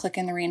it's the click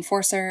in the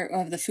reinforcer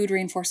of the food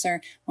reinforcer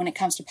when it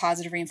comes to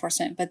positive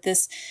reinforcement. But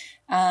this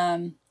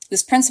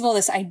principle,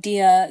 this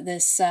idea,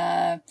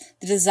 the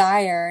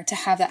desire to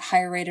have that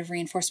higher rate of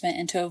reinforcement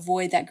and to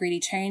avoid that greedy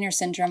trainer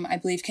syndrome, I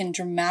believe can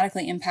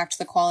dramatically impact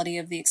the quality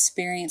of the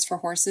experience for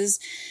horses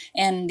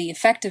and the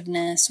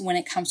effectiveness when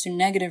it comes to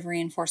negative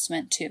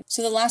reinforcement too.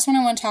 So the last one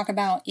I want to talk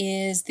about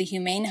is the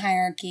humane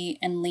hierarchy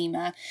and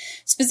Lima,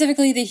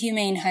 specifically the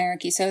humane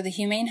hierarchy. So the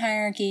humane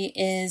hierarchy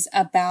is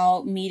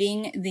about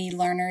meeting the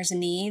learner's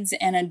needs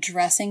and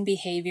addressing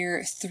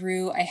behavior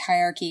through a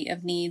hierarchy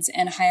of needs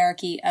and a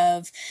hierarchy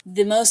of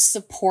the most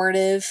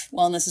supportive,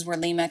 well, and this is where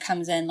Lima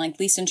comes in, like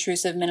least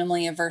intrusive,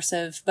 minimally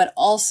aversive, but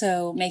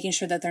also making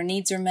sure that their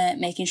needs are met,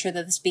 making sure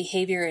that this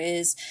behavior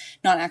is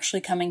not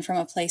actually coming from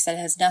a place that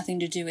has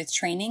nothing to do with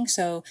training.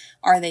 So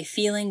are they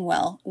feeling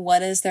well? What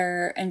does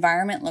their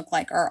environment look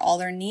like? Are all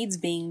their needs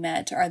being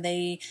met? Are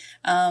they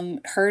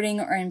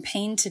hurting or in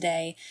pain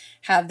today?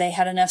 Have they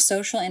had enough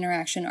social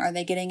interaction? Are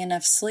they getting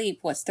enough sleep?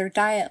 What's their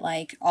diet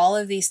like? All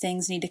of these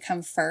things need to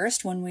come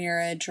first when we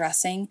are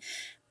addressing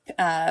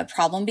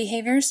problem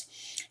behaviors.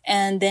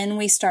 And then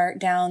we start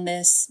down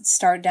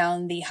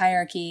the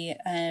hierarchy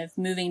of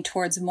moving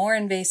towards more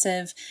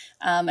invasive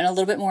and a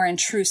little bit more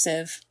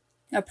intrusive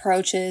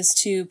approaches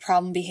to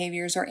problem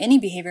behaviors or any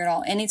behavior at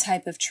all, any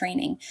type of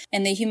training.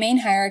 And the humane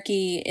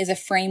hierarchy is a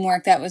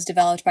framework that was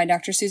developed by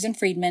Dr. Susan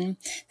Friedman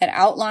that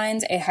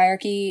outlines a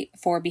hierarchy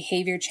for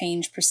behavior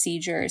change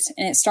procedures.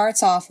 And it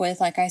starts off with,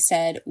 like I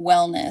said,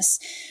 wellness,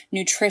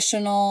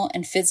 nutritional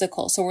and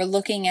physical. So we're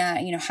looking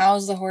at,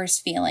 how's the horse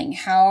feeling?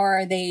 How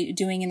are they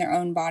doing in their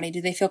own body?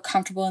 Do they feel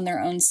comfortable in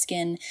their own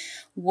skin?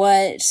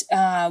 What's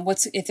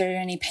if there's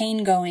any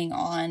pain going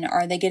on?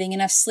 Are they getting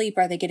enough sleep?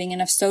 Are they getting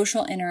enough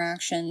social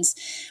interactions?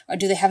 Or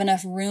do they have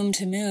enough room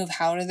to move?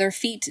 How are their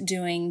feet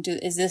doing?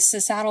 Is this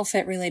a saddle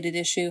fit related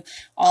issue?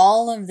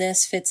 All of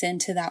this fits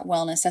into that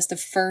wellness. That's the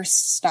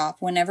first stop.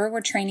 Whenever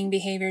we're training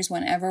behaviors,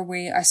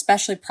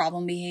 especially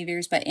problem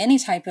behaviors, but any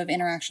type of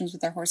interactions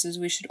with our horses,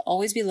 we should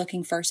always be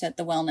looking first at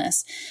the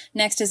wellness.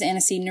 Next is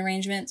antecedent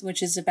arrangements,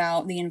 which is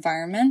about the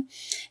environment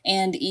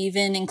and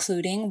even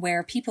including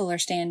where people are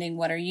standing.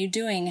 What are you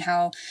doing?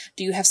 How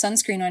do you have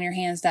sunscreen on your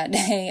hands that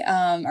day?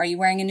 Are you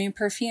wearing a new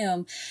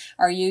perfume?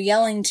 Are you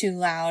yelling too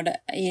loud?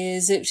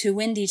 Is it too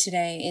windy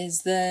today?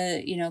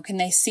 Can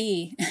they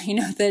see?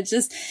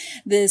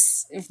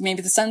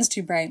 Maybe the sun's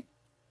too bright.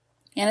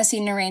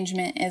 Antecedent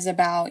arrangement is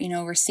about,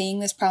 we're seeing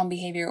this problem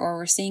behavior or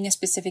we're seeing a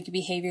specific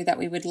behavior that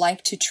we would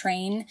like to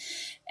train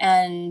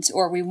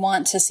or we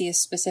want to see a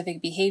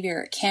specific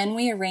behavior. Can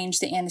we arrange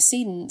the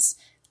antecedents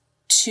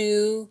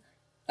to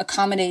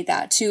accommodate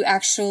that, to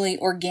actually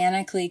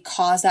organically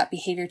cause that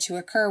behavior to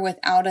occur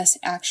without us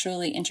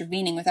actually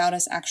intervening, without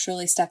us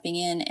actually stepping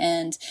in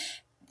and,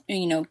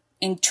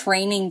 in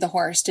training the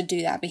horse to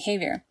do that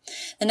behavior.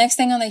 The next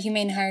thing on the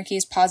humane hierarchy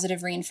is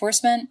positive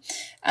reinforcement.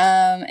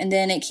 And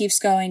then it keeps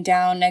going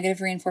down.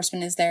 Negative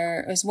reinforcement is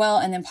there as well.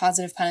 And then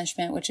positive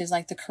punishment, which is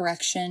like the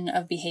correction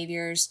of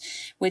behaviors,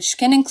 which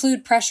can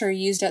include pressure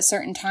used at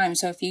certain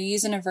times. So if you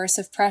use an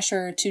aversive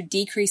pressure to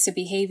decrease a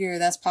behavior,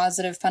 that's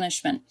positive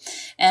punishment.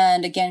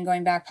 And again,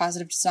 going back,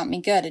 positive does not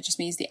mean good. It just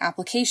means the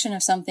application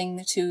of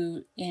something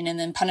and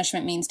then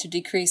punishment means to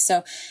decrease.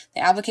 So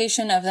the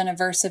application of an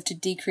aversive to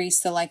decrease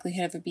the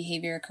likelihood of a behavior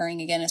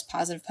occurring again is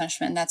positive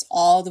punishment. That's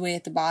all the way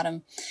at the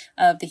bottom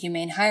of the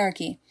humane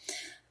hierarchy.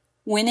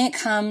 When it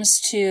comes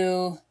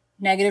to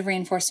negative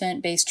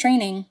reinforcement based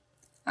training,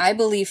 I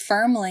believe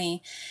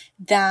firmly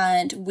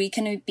that we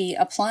can be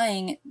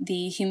applying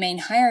the humane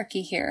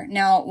hierarchy here.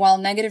 Now, while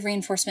negative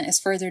reinforcement is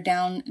further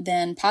down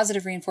than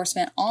positive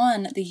reinforcement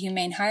on the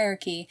humane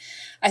hierarchy,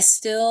 I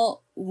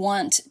still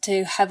want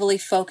to heavily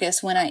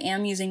focus when I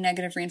am using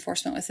negative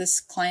reinforcement with this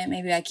client.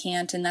 Maybe I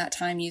can't in that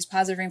time use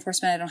positive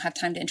reinforcement. I don't have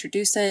time to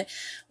introduce it,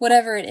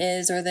 whatever it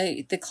is, or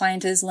the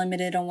client is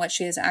limited on what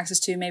she has access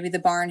to. Maybe the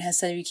barn has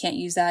said you can't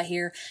use that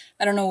here.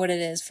 I don't know what it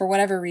is. For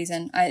whatever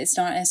reason, it's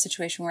not in a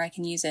situation where I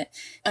can use it.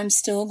 I'm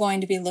still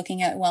going to be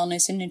looking at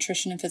wellness and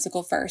nutrition and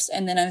physical first.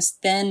 And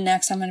then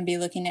next I'm going to be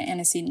looking at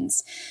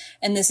antecedents.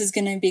 And this is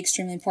going to be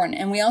extremely important.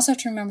 And we also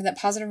have to remember that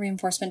positive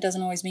reinforcement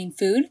doesn't always mean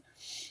food.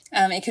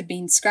 It could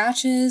mean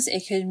scratches.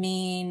 It could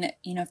mean,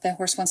 if the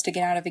horse wants to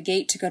get out of a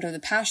gate to go to the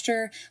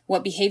pasture,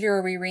 what behavior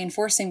are we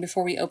reinforcing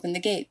before we open the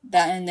gate?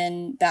 And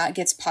then that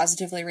gets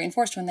positively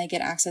reinforced when they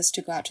get access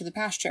to go out to the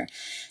pasture.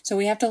 So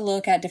we have to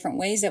look at different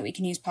ways that we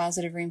can use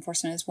positive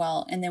reinforcement as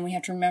well. And then we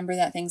have to remember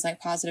that things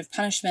like positive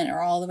punishment are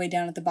all the way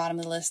down at the bottom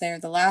of the list there.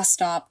 The last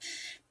stop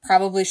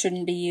probably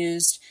shouldn't be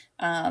used.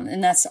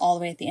 And that's all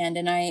the way at the end.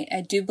 And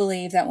I do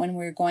believe that when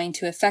we're going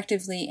to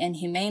effectively and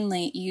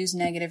humanely use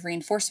negative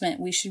reinforcement,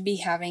 we should be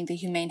having the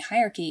humane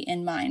hierarchy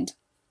in mind.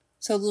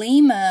 So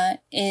LIMA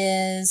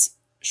is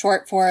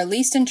short for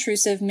least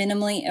intrusive,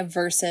 minimally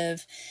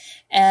aversive.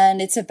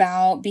 And it's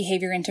about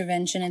behavior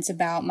intervention. It's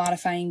about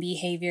modifying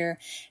behavior.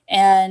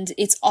 And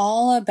it's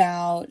all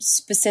about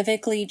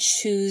specifically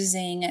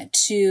choosing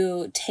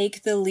to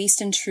take the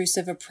least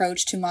intrusive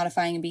approach to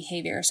modifying a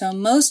behavior. So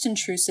most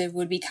intrusive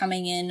would be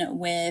coming in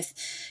with,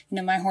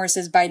 my horse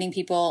is biting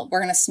people. We're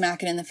going to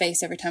smack it in the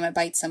face every time I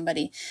bite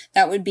somebody.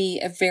 That would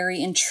be a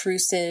very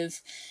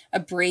intrusive,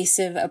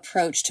 abrasive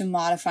approach to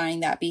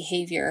modifying that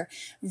behavior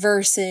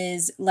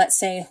versus, let's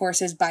say, a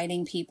horse is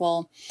biting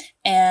people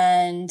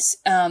and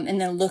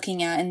then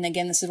looking at, and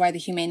again, this is why the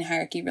humane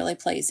hierarchy really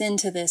plays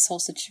into this whole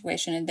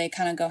situation, and they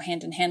kind of go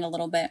hand in hand a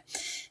little bit.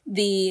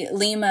 The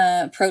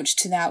LIMA approach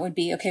to that would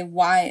be, okay,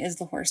 why is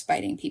the horse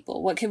biting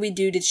people? What can we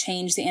do to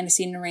change the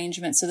antecedent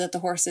arrangement so that the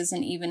horse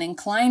isn't even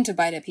inclined to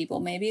bite at people?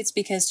 Maybe it's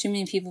because too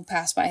many people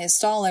pass by his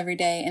stall every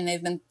day and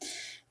they've been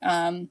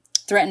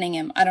threatening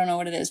him. I don't know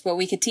what it is, but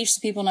we could teach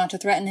the people not to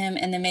threaten him,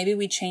 and then maybe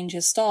we change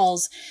his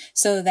stalls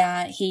so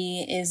that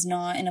he is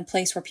not in a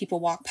place where people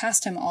walk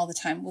past him all the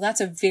time. Well, that's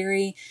a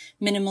very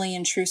minimally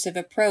intrusive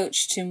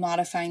approach to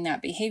modifying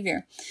that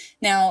behavior.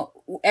 Now,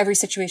 every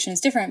situation is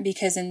different,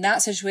 because in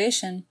that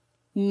situation,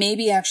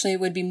 maybe actually it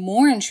would be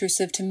more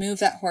intrusive to move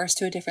that horse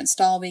to a different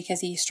stall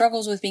because he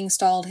struggles with being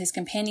stalled. His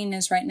companion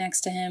is right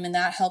next to him, and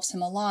that helps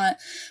him a lot.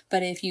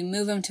 But if you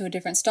move him to a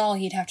different stall,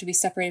 he'd have to be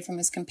separated from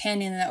his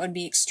companion, and that would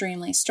be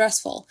extremely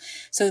stressful.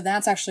 So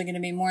that's actually going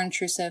to be more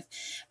intrusive.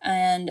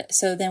 And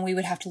so then we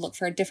would have to look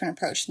for a different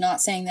approach.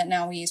 Not saying that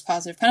now we use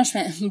positive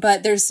punishment,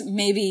 but there's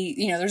maybe,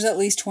 there's at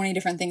least 20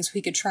 different things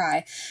we could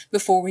try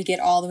before we get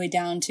all the way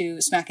down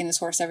to smacking this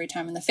horse every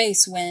time in the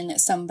face when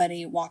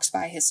somebody walks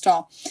by his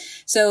stall.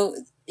 So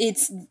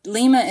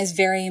LIMA is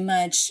very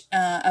much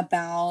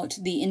about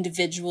the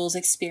individual's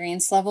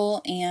experience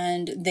level,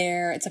 and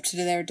it's up to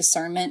their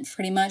discernment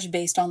pretty much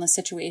based on the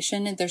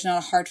situation. There's not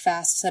a hard,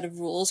 fast set of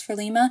rules for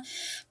LIMA.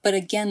 But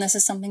again, this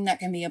is something that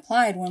can be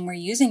applied when we're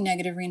using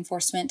negative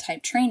reinforcement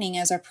type training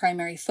as our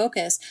primary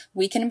focus.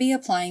 We can be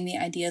applying the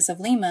ideas of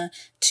LIMA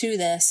to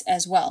this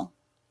as well.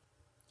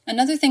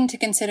 Another thing to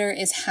consider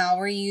is how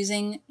we're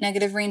using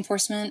negative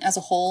reinforcement as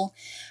a whole.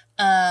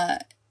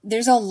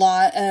 There's a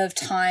lot of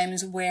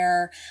times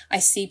where I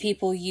see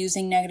people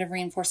using negative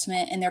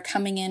reinforcement and they're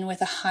coming in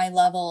with a high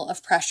level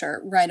of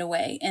pressure right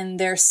away, and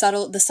the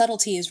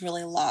subtlety is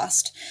really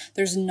lost.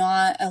 There's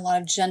not a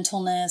lot of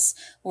gentleness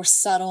or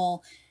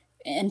subtle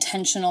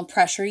intentional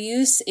pressure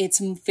use. It's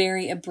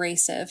very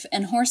abrasive,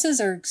 and horses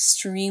are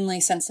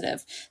extremely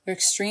sensitive. They're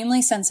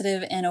extremely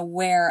sensitive and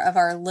aware of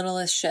our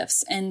littlest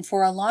shifts. And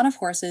for a lot of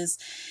horses,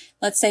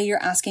 let's say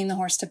you're asking the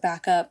horse to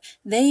back up,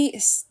 they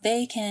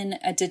can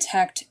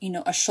detect,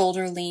 a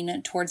shoulder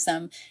lean towards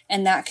them,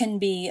 and that can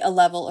be a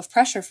level of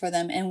pressure for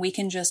them, and we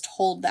can just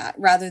hold that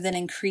rather than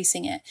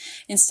increasing it.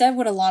 Instead,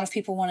 what a lot of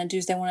people want to do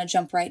is they want to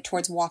jump right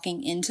towards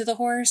walking into the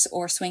horse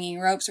or swinging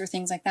ropes or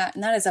things like that,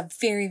 and that is a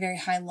very, very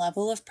high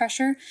level of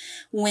pressure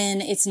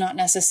when it's not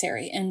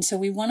necessary. And so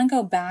we want to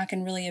go back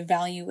and really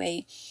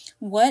evaluate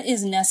what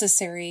is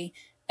necessary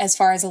as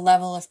far as a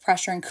level of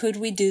pressure, and could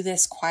we do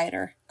this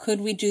quieter?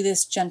 Could we do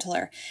this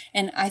gentler?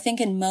 And I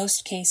think in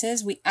most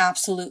cases, we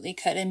absolutely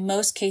could. In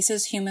most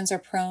cases, humans are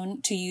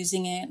prone to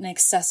using an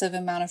excessive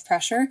amount of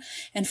pressure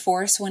and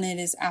force when it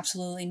is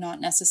absolutely not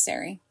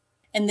necessary.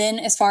 And then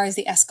as far as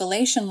the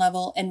escalation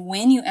level and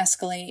when you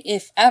escalate,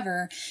 if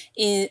ever,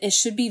 it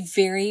should be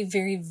very,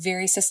 very,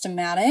 very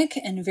systematic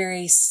and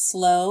very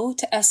slow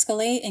to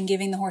escalate, and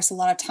giving the horse a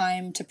lot of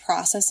time to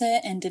process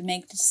it and to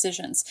make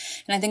decisions.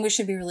 And I think we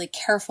should be really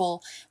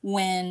careful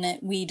when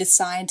we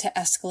decide to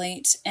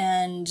escalate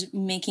and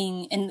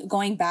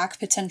going back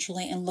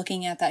potentially and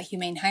looking at that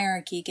humane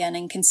hierarchy again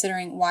and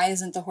considering, why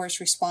isn't the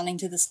horse responding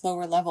to this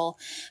lower level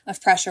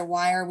of pressure?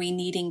 Why are we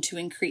needing to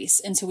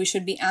increase? And so we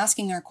should be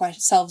asking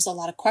ourselves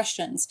a lot of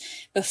questions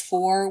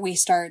before we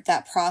start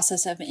that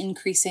process of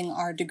increasing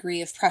our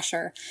degree of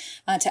pressure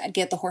to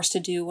get the horse to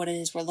do what it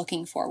is we're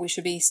looking for. We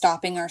should be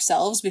stopping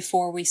ourselves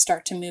before we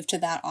start to move to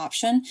that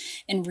option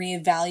and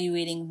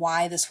reevaluating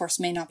why this horse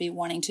may not be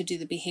wanting to do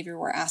the behavior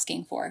we're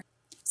asking for.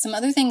 Some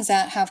other things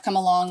that have come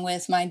along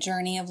with my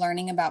journey of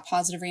learning about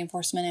positive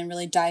reinforcement and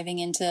really diving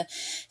into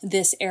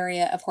this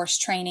area of horse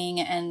training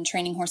and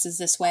training horses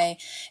this way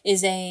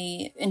is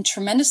a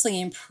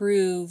tremendously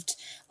improved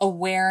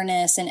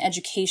awareness and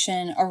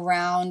education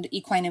around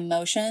equine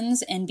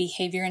emotions and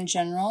behavior in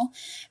general,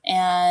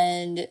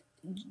 and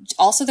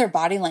also their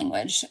body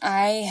language.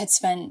 I've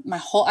spent my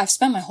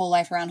whole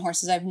life around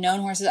horses. I've known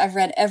horses. I've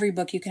read every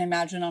book you can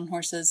imagine on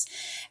horses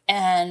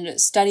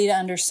and studied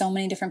under so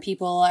many different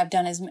people.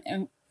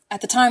 At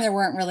the time, there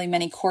weren't really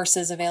many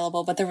courses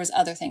available, but there was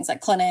other things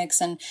like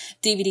clinics and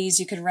DVDs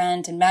you could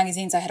rent and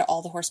magazines. I had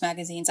all the horse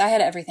magazines. I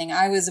had everything.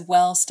 I was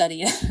well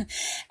studied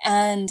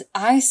and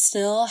I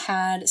still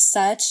had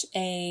such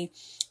a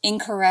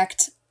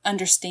incorrect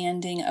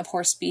understanding of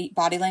horse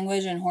body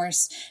language and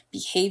horse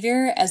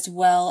behavior, as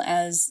well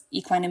as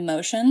equine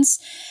emotions.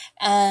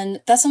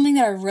 And that's something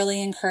that I really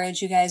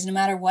encourage you guys, no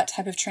matter what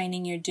type of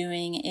training you're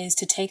doing, is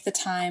to take the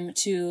time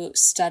to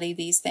study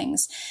these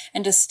things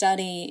and to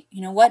study,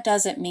 what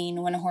does it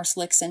mean when a horse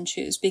licks and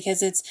chews?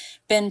 Because it's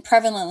been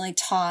prevalently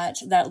taught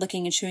that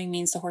licking and chewing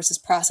means the horse is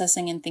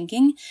processing and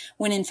thinking,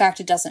 when in fact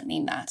it doesn't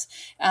mean that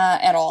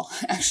at all,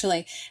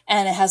 actually.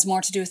 And it has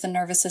more to do with the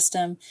nervous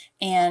system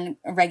and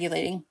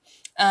regulating.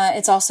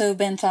 It's also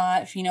been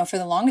thought, for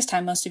the longest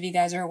time, most of you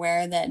guys are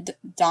aware that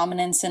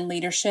dominance and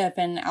leadership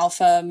and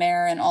alpha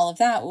mare and all of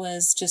that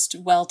was just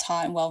well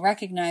taught and well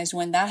recognized,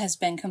 when that has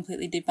been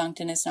completely debunked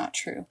and is not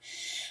true.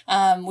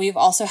 We've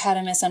also had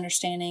a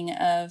misunderstanding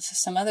of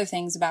some other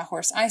things about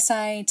horse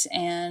eyesight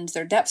and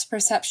their depth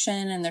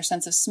perception and their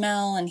sense of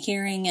smell and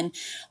hearing and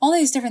all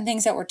these different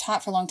things that were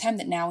taught for a long time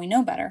that now we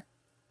know better.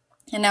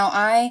 And now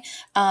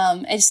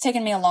it's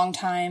taken me a long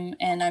time,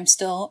 and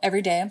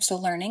every day I'm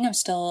still learning, I'm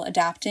still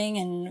adapting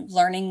and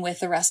learning with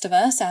the rest of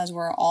us as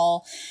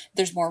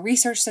there's more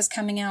research that's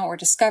coming out, we're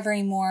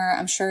discovering more.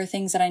 I'm sure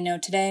things that I know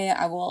today,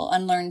 I will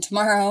unlearn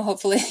tomorrow,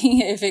 hopefully,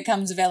 if it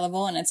comes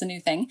available and it's a new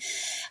thing.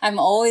 I'm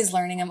always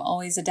learning, I'm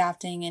always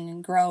adapting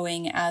and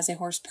growing as a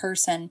horse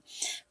person.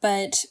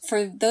 But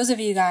for those of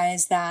you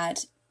guys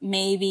that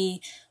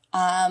maybe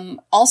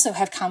also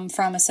have come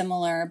from a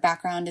similar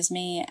background as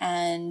me,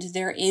 and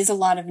there is a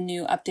lot of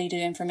new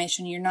updated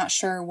information. You're not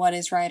sure what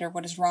is right or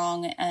what is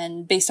wrong,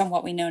 and based on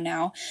what we know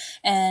now,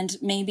 and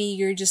maybe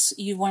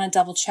you want to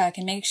double check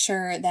and make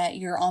sure that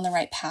you're on the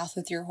right path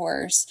with your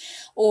horse,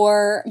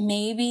 or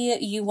maybe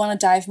you want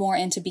to dive more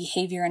into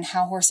behavior and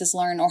how horses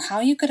learn, or how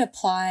you could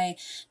apply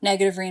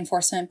negative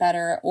reinforcement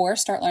better, or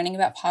start learning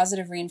about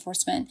positive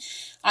reinforcement.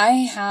 I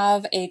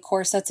have a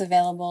course that's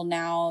available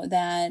now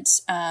that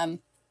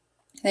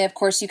of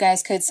course, you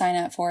guys could sign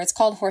up for. It's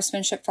called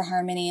Horsemanship for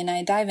Harmony, and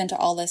I dive into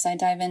all this. I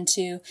dive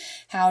into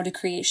how to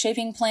create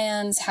shaping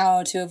plans,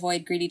 how to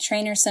avoid greedy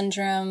trainer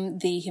syndrome,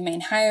 the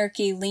humane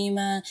hierarchy,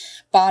 Lima,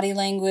 body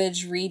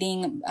language,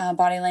 reading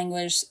body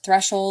language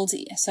thresholds,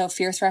 so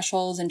fear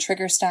thresholds and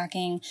trigger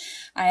stacking.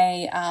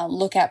 I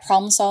look at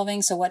problem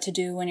solving, so what to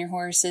do when your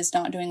horse is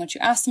not doing what you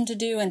asked them to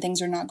do and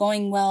things are not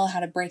going well, how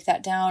to break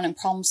that down and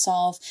problem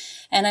solve.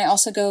 And I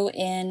also go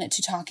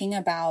into talking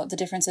about the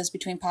differences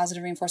between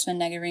positive reinforcement and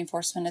negative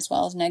reinforcement, as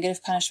well as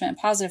negative punishment and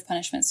positive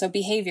punishment. So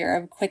behavior,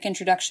 a quick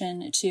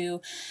introduction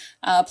to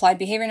applied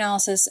behavior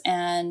analysis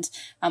and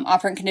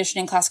operant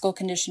conditioning, classical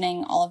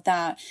conditioning, all of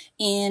that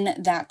in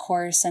that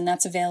course. And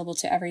that's available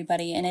to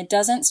everybody. And it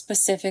doesn't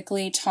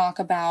specifically talk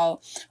about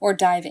or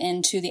dive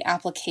into the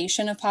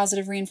application of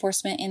positive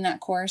reinforcement in that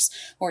course,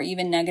 or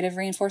even negative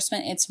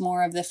reinforcement. It's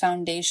more of the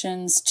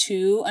foundations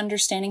to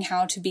understanding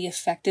how to be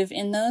effective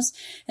in those.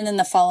 And then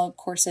the follow-up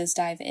courses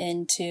dive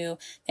into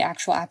the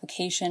actual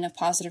application of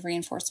positive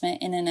reinforcement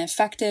in an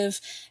effective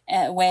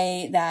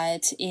way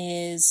that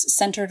is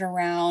centered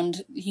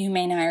around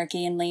humane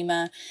hierarchy and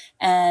Lima,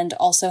 and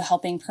also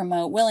helping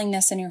promote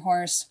willingness in your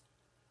horse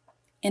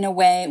in a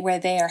way where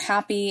they are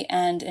happy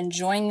and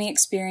enjoying the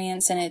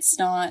experience and it's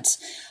not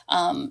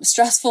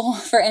stressful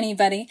for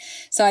anybody.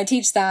 So I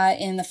teach that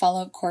in the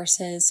follow-up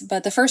courses.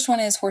 But the first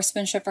one is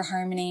Horsemanship for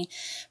Harmony.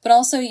 But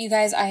also, you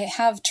guys, I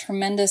have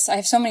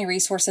so many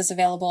resources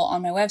available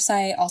on my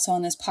website, also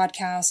on this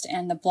podcast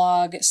and the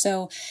blog.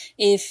 So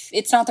if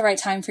it's not the right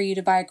time for you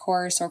to buy a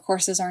course or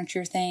courses aren't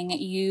your thing,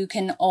 you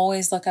can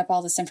always look up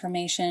all this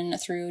information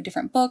through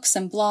different books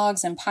and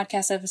blogs and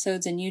podcast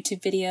episodes and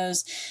YouTube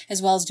videos,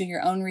 as well as do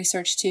your own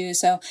research too.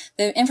 So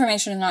the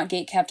information is not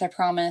gatekept, I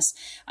promise.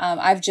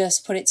 I've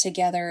just put it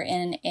together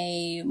in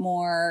a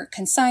more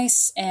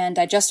concise and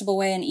digestible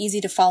way, an easy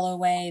to follow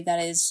way that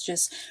is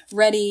just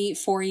ready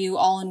for you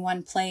all in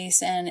one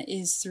place and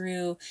is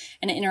through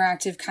an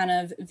interactive kind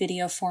of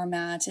video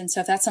format. And so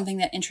if that's something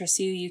that interests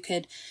you, you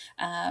could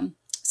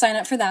sign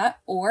up for that,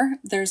 or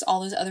there's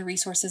all those other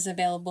resources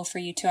available for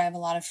you too. I have a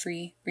lot of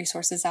free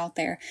resources out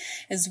there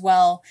as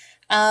well.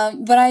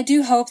 But I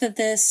do hope that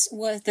this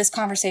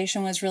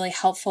conversation was really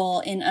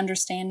helpful in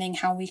understanding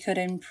how we could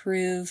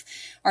improve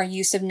our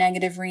use of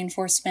negative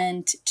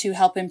reinforcement to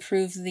help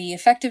improve the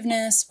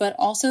effectiveness, but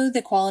also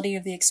the quality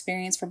of the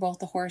experience for both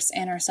the horse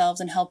and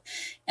ourselves, and help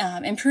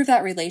improve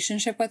that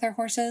relationship with our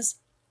horses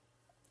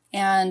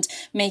and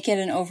make it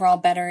an overall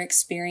better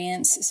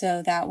experience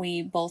so that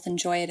we both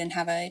enjoy it and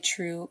have a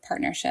true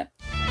partnership.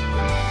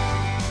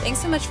 Thanks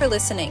so much for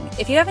listening.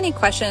 If you have any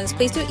questions,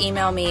 please do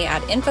email me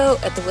at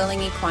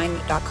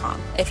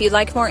info@thewillingequine.com. If you'd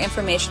like more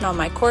information on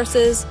my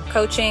courses,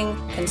 coaching,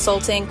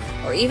 consulting,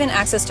 or even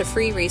access to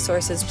free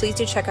resources, please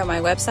do check out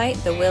my website,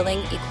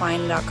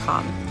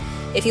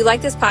 thewillingequine.com. If you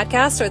like this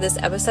podcast or this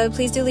episode,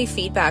 please do leave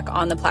feedback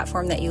on the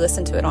platform that you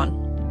listen to it on.